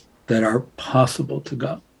directions that are possible to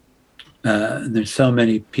go. And there's so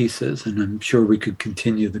many pieces, and I'm sure we could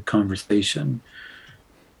continue the conversation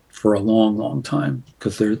for a long, long time,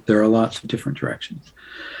 because there are lots of different directions.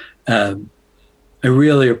 I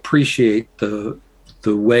really appreciate the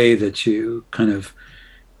way that you kind of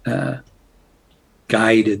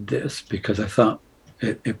guided this, because I thought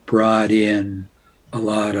it brought in a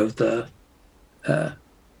lot of the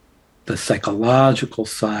psychological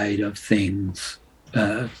side of things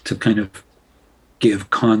to kind of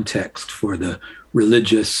give context for the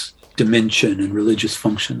religious dimension and religious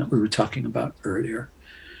function that we were talking about earlier.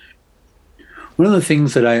 One of the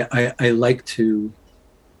things that I like to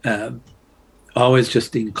always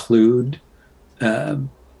just include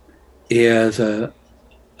is a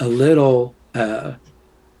little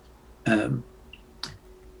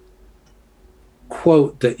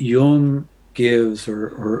quote that Jung gives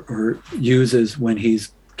or uses when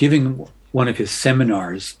he's giving one of his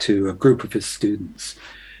seminars to a group of his students.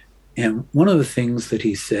 And one of the things that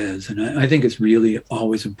he says, and I think it's really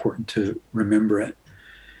always important to remember it,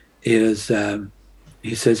 is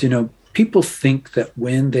he says, people think that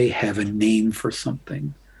when they have a name for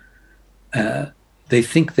something, they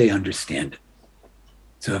think they understand it.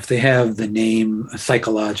 So if they have the name, a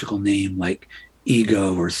psychological name like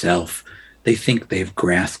ego or self, they think they've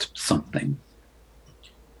grasped something.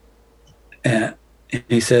 And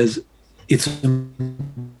he says, it's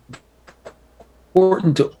important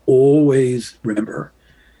to always remember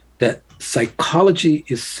that psychology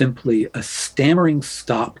is simply a stammering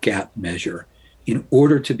stopgap measure in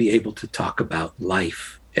order to be able to talk about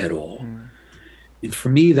life at all. Mm. And for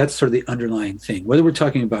me, that's sort of the underlying thing. Whether we're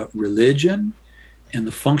talking about religion and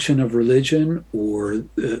the function of religion or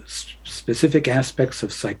the specific aspects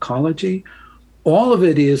of psychology, all of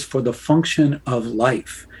it is for the function of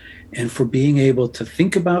life and for being able to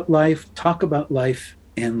think about life, talk about life,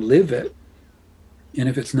 and live it. And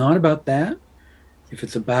if it's not about that, if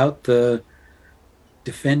it's about the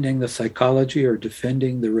defending the psychology or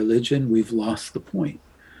defending the religion, we've lost the point.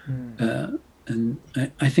 Mm. And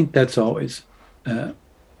I think that's always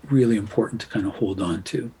really important to kind of hold on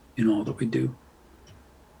to in all that we do.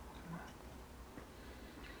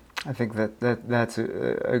 I think that's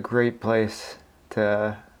a great place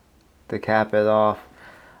to cap it off.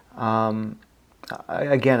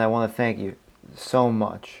 Again, I want to thank you so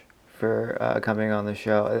much for coming on the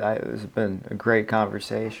show. It's been a great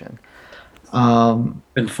conversation.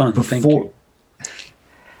 Been fun. Thank you.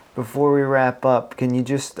 Before we wrap up, can you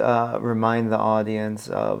just remind the audience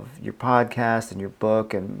of your podcast and your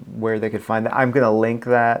book and where they could find that? I'm going to link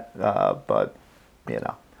that, but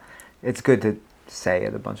it's good to say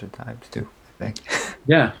it a bunch of times too, I think.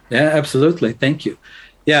 Yeah, absolutely. Thank you.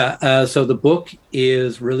 Yeah, so the book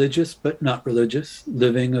is Religious but Not Religious,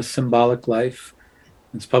 Living a Symbolic Life.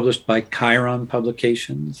 It's published by Chiron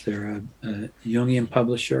Publications. They're a Jungian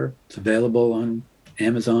publisher. It's available on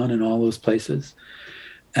Amazon and all those places.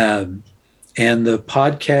 And the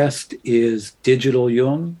podcast is Digital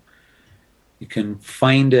Jung. You can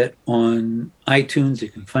find it on iTunes. You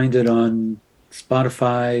can find it on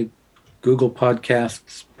Spotify, Google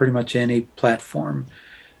Podcasts, pretty much any platform.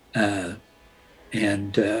 It's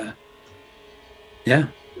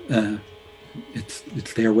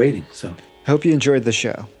there waiting. So hope you enjoyed the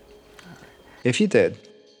show. If you did,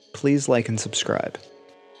 please like and subscribe.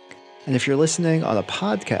 And if you're listening on a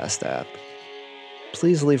podcast app,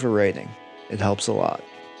 please leave a rating. It helps a lot.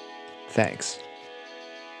 Thanks.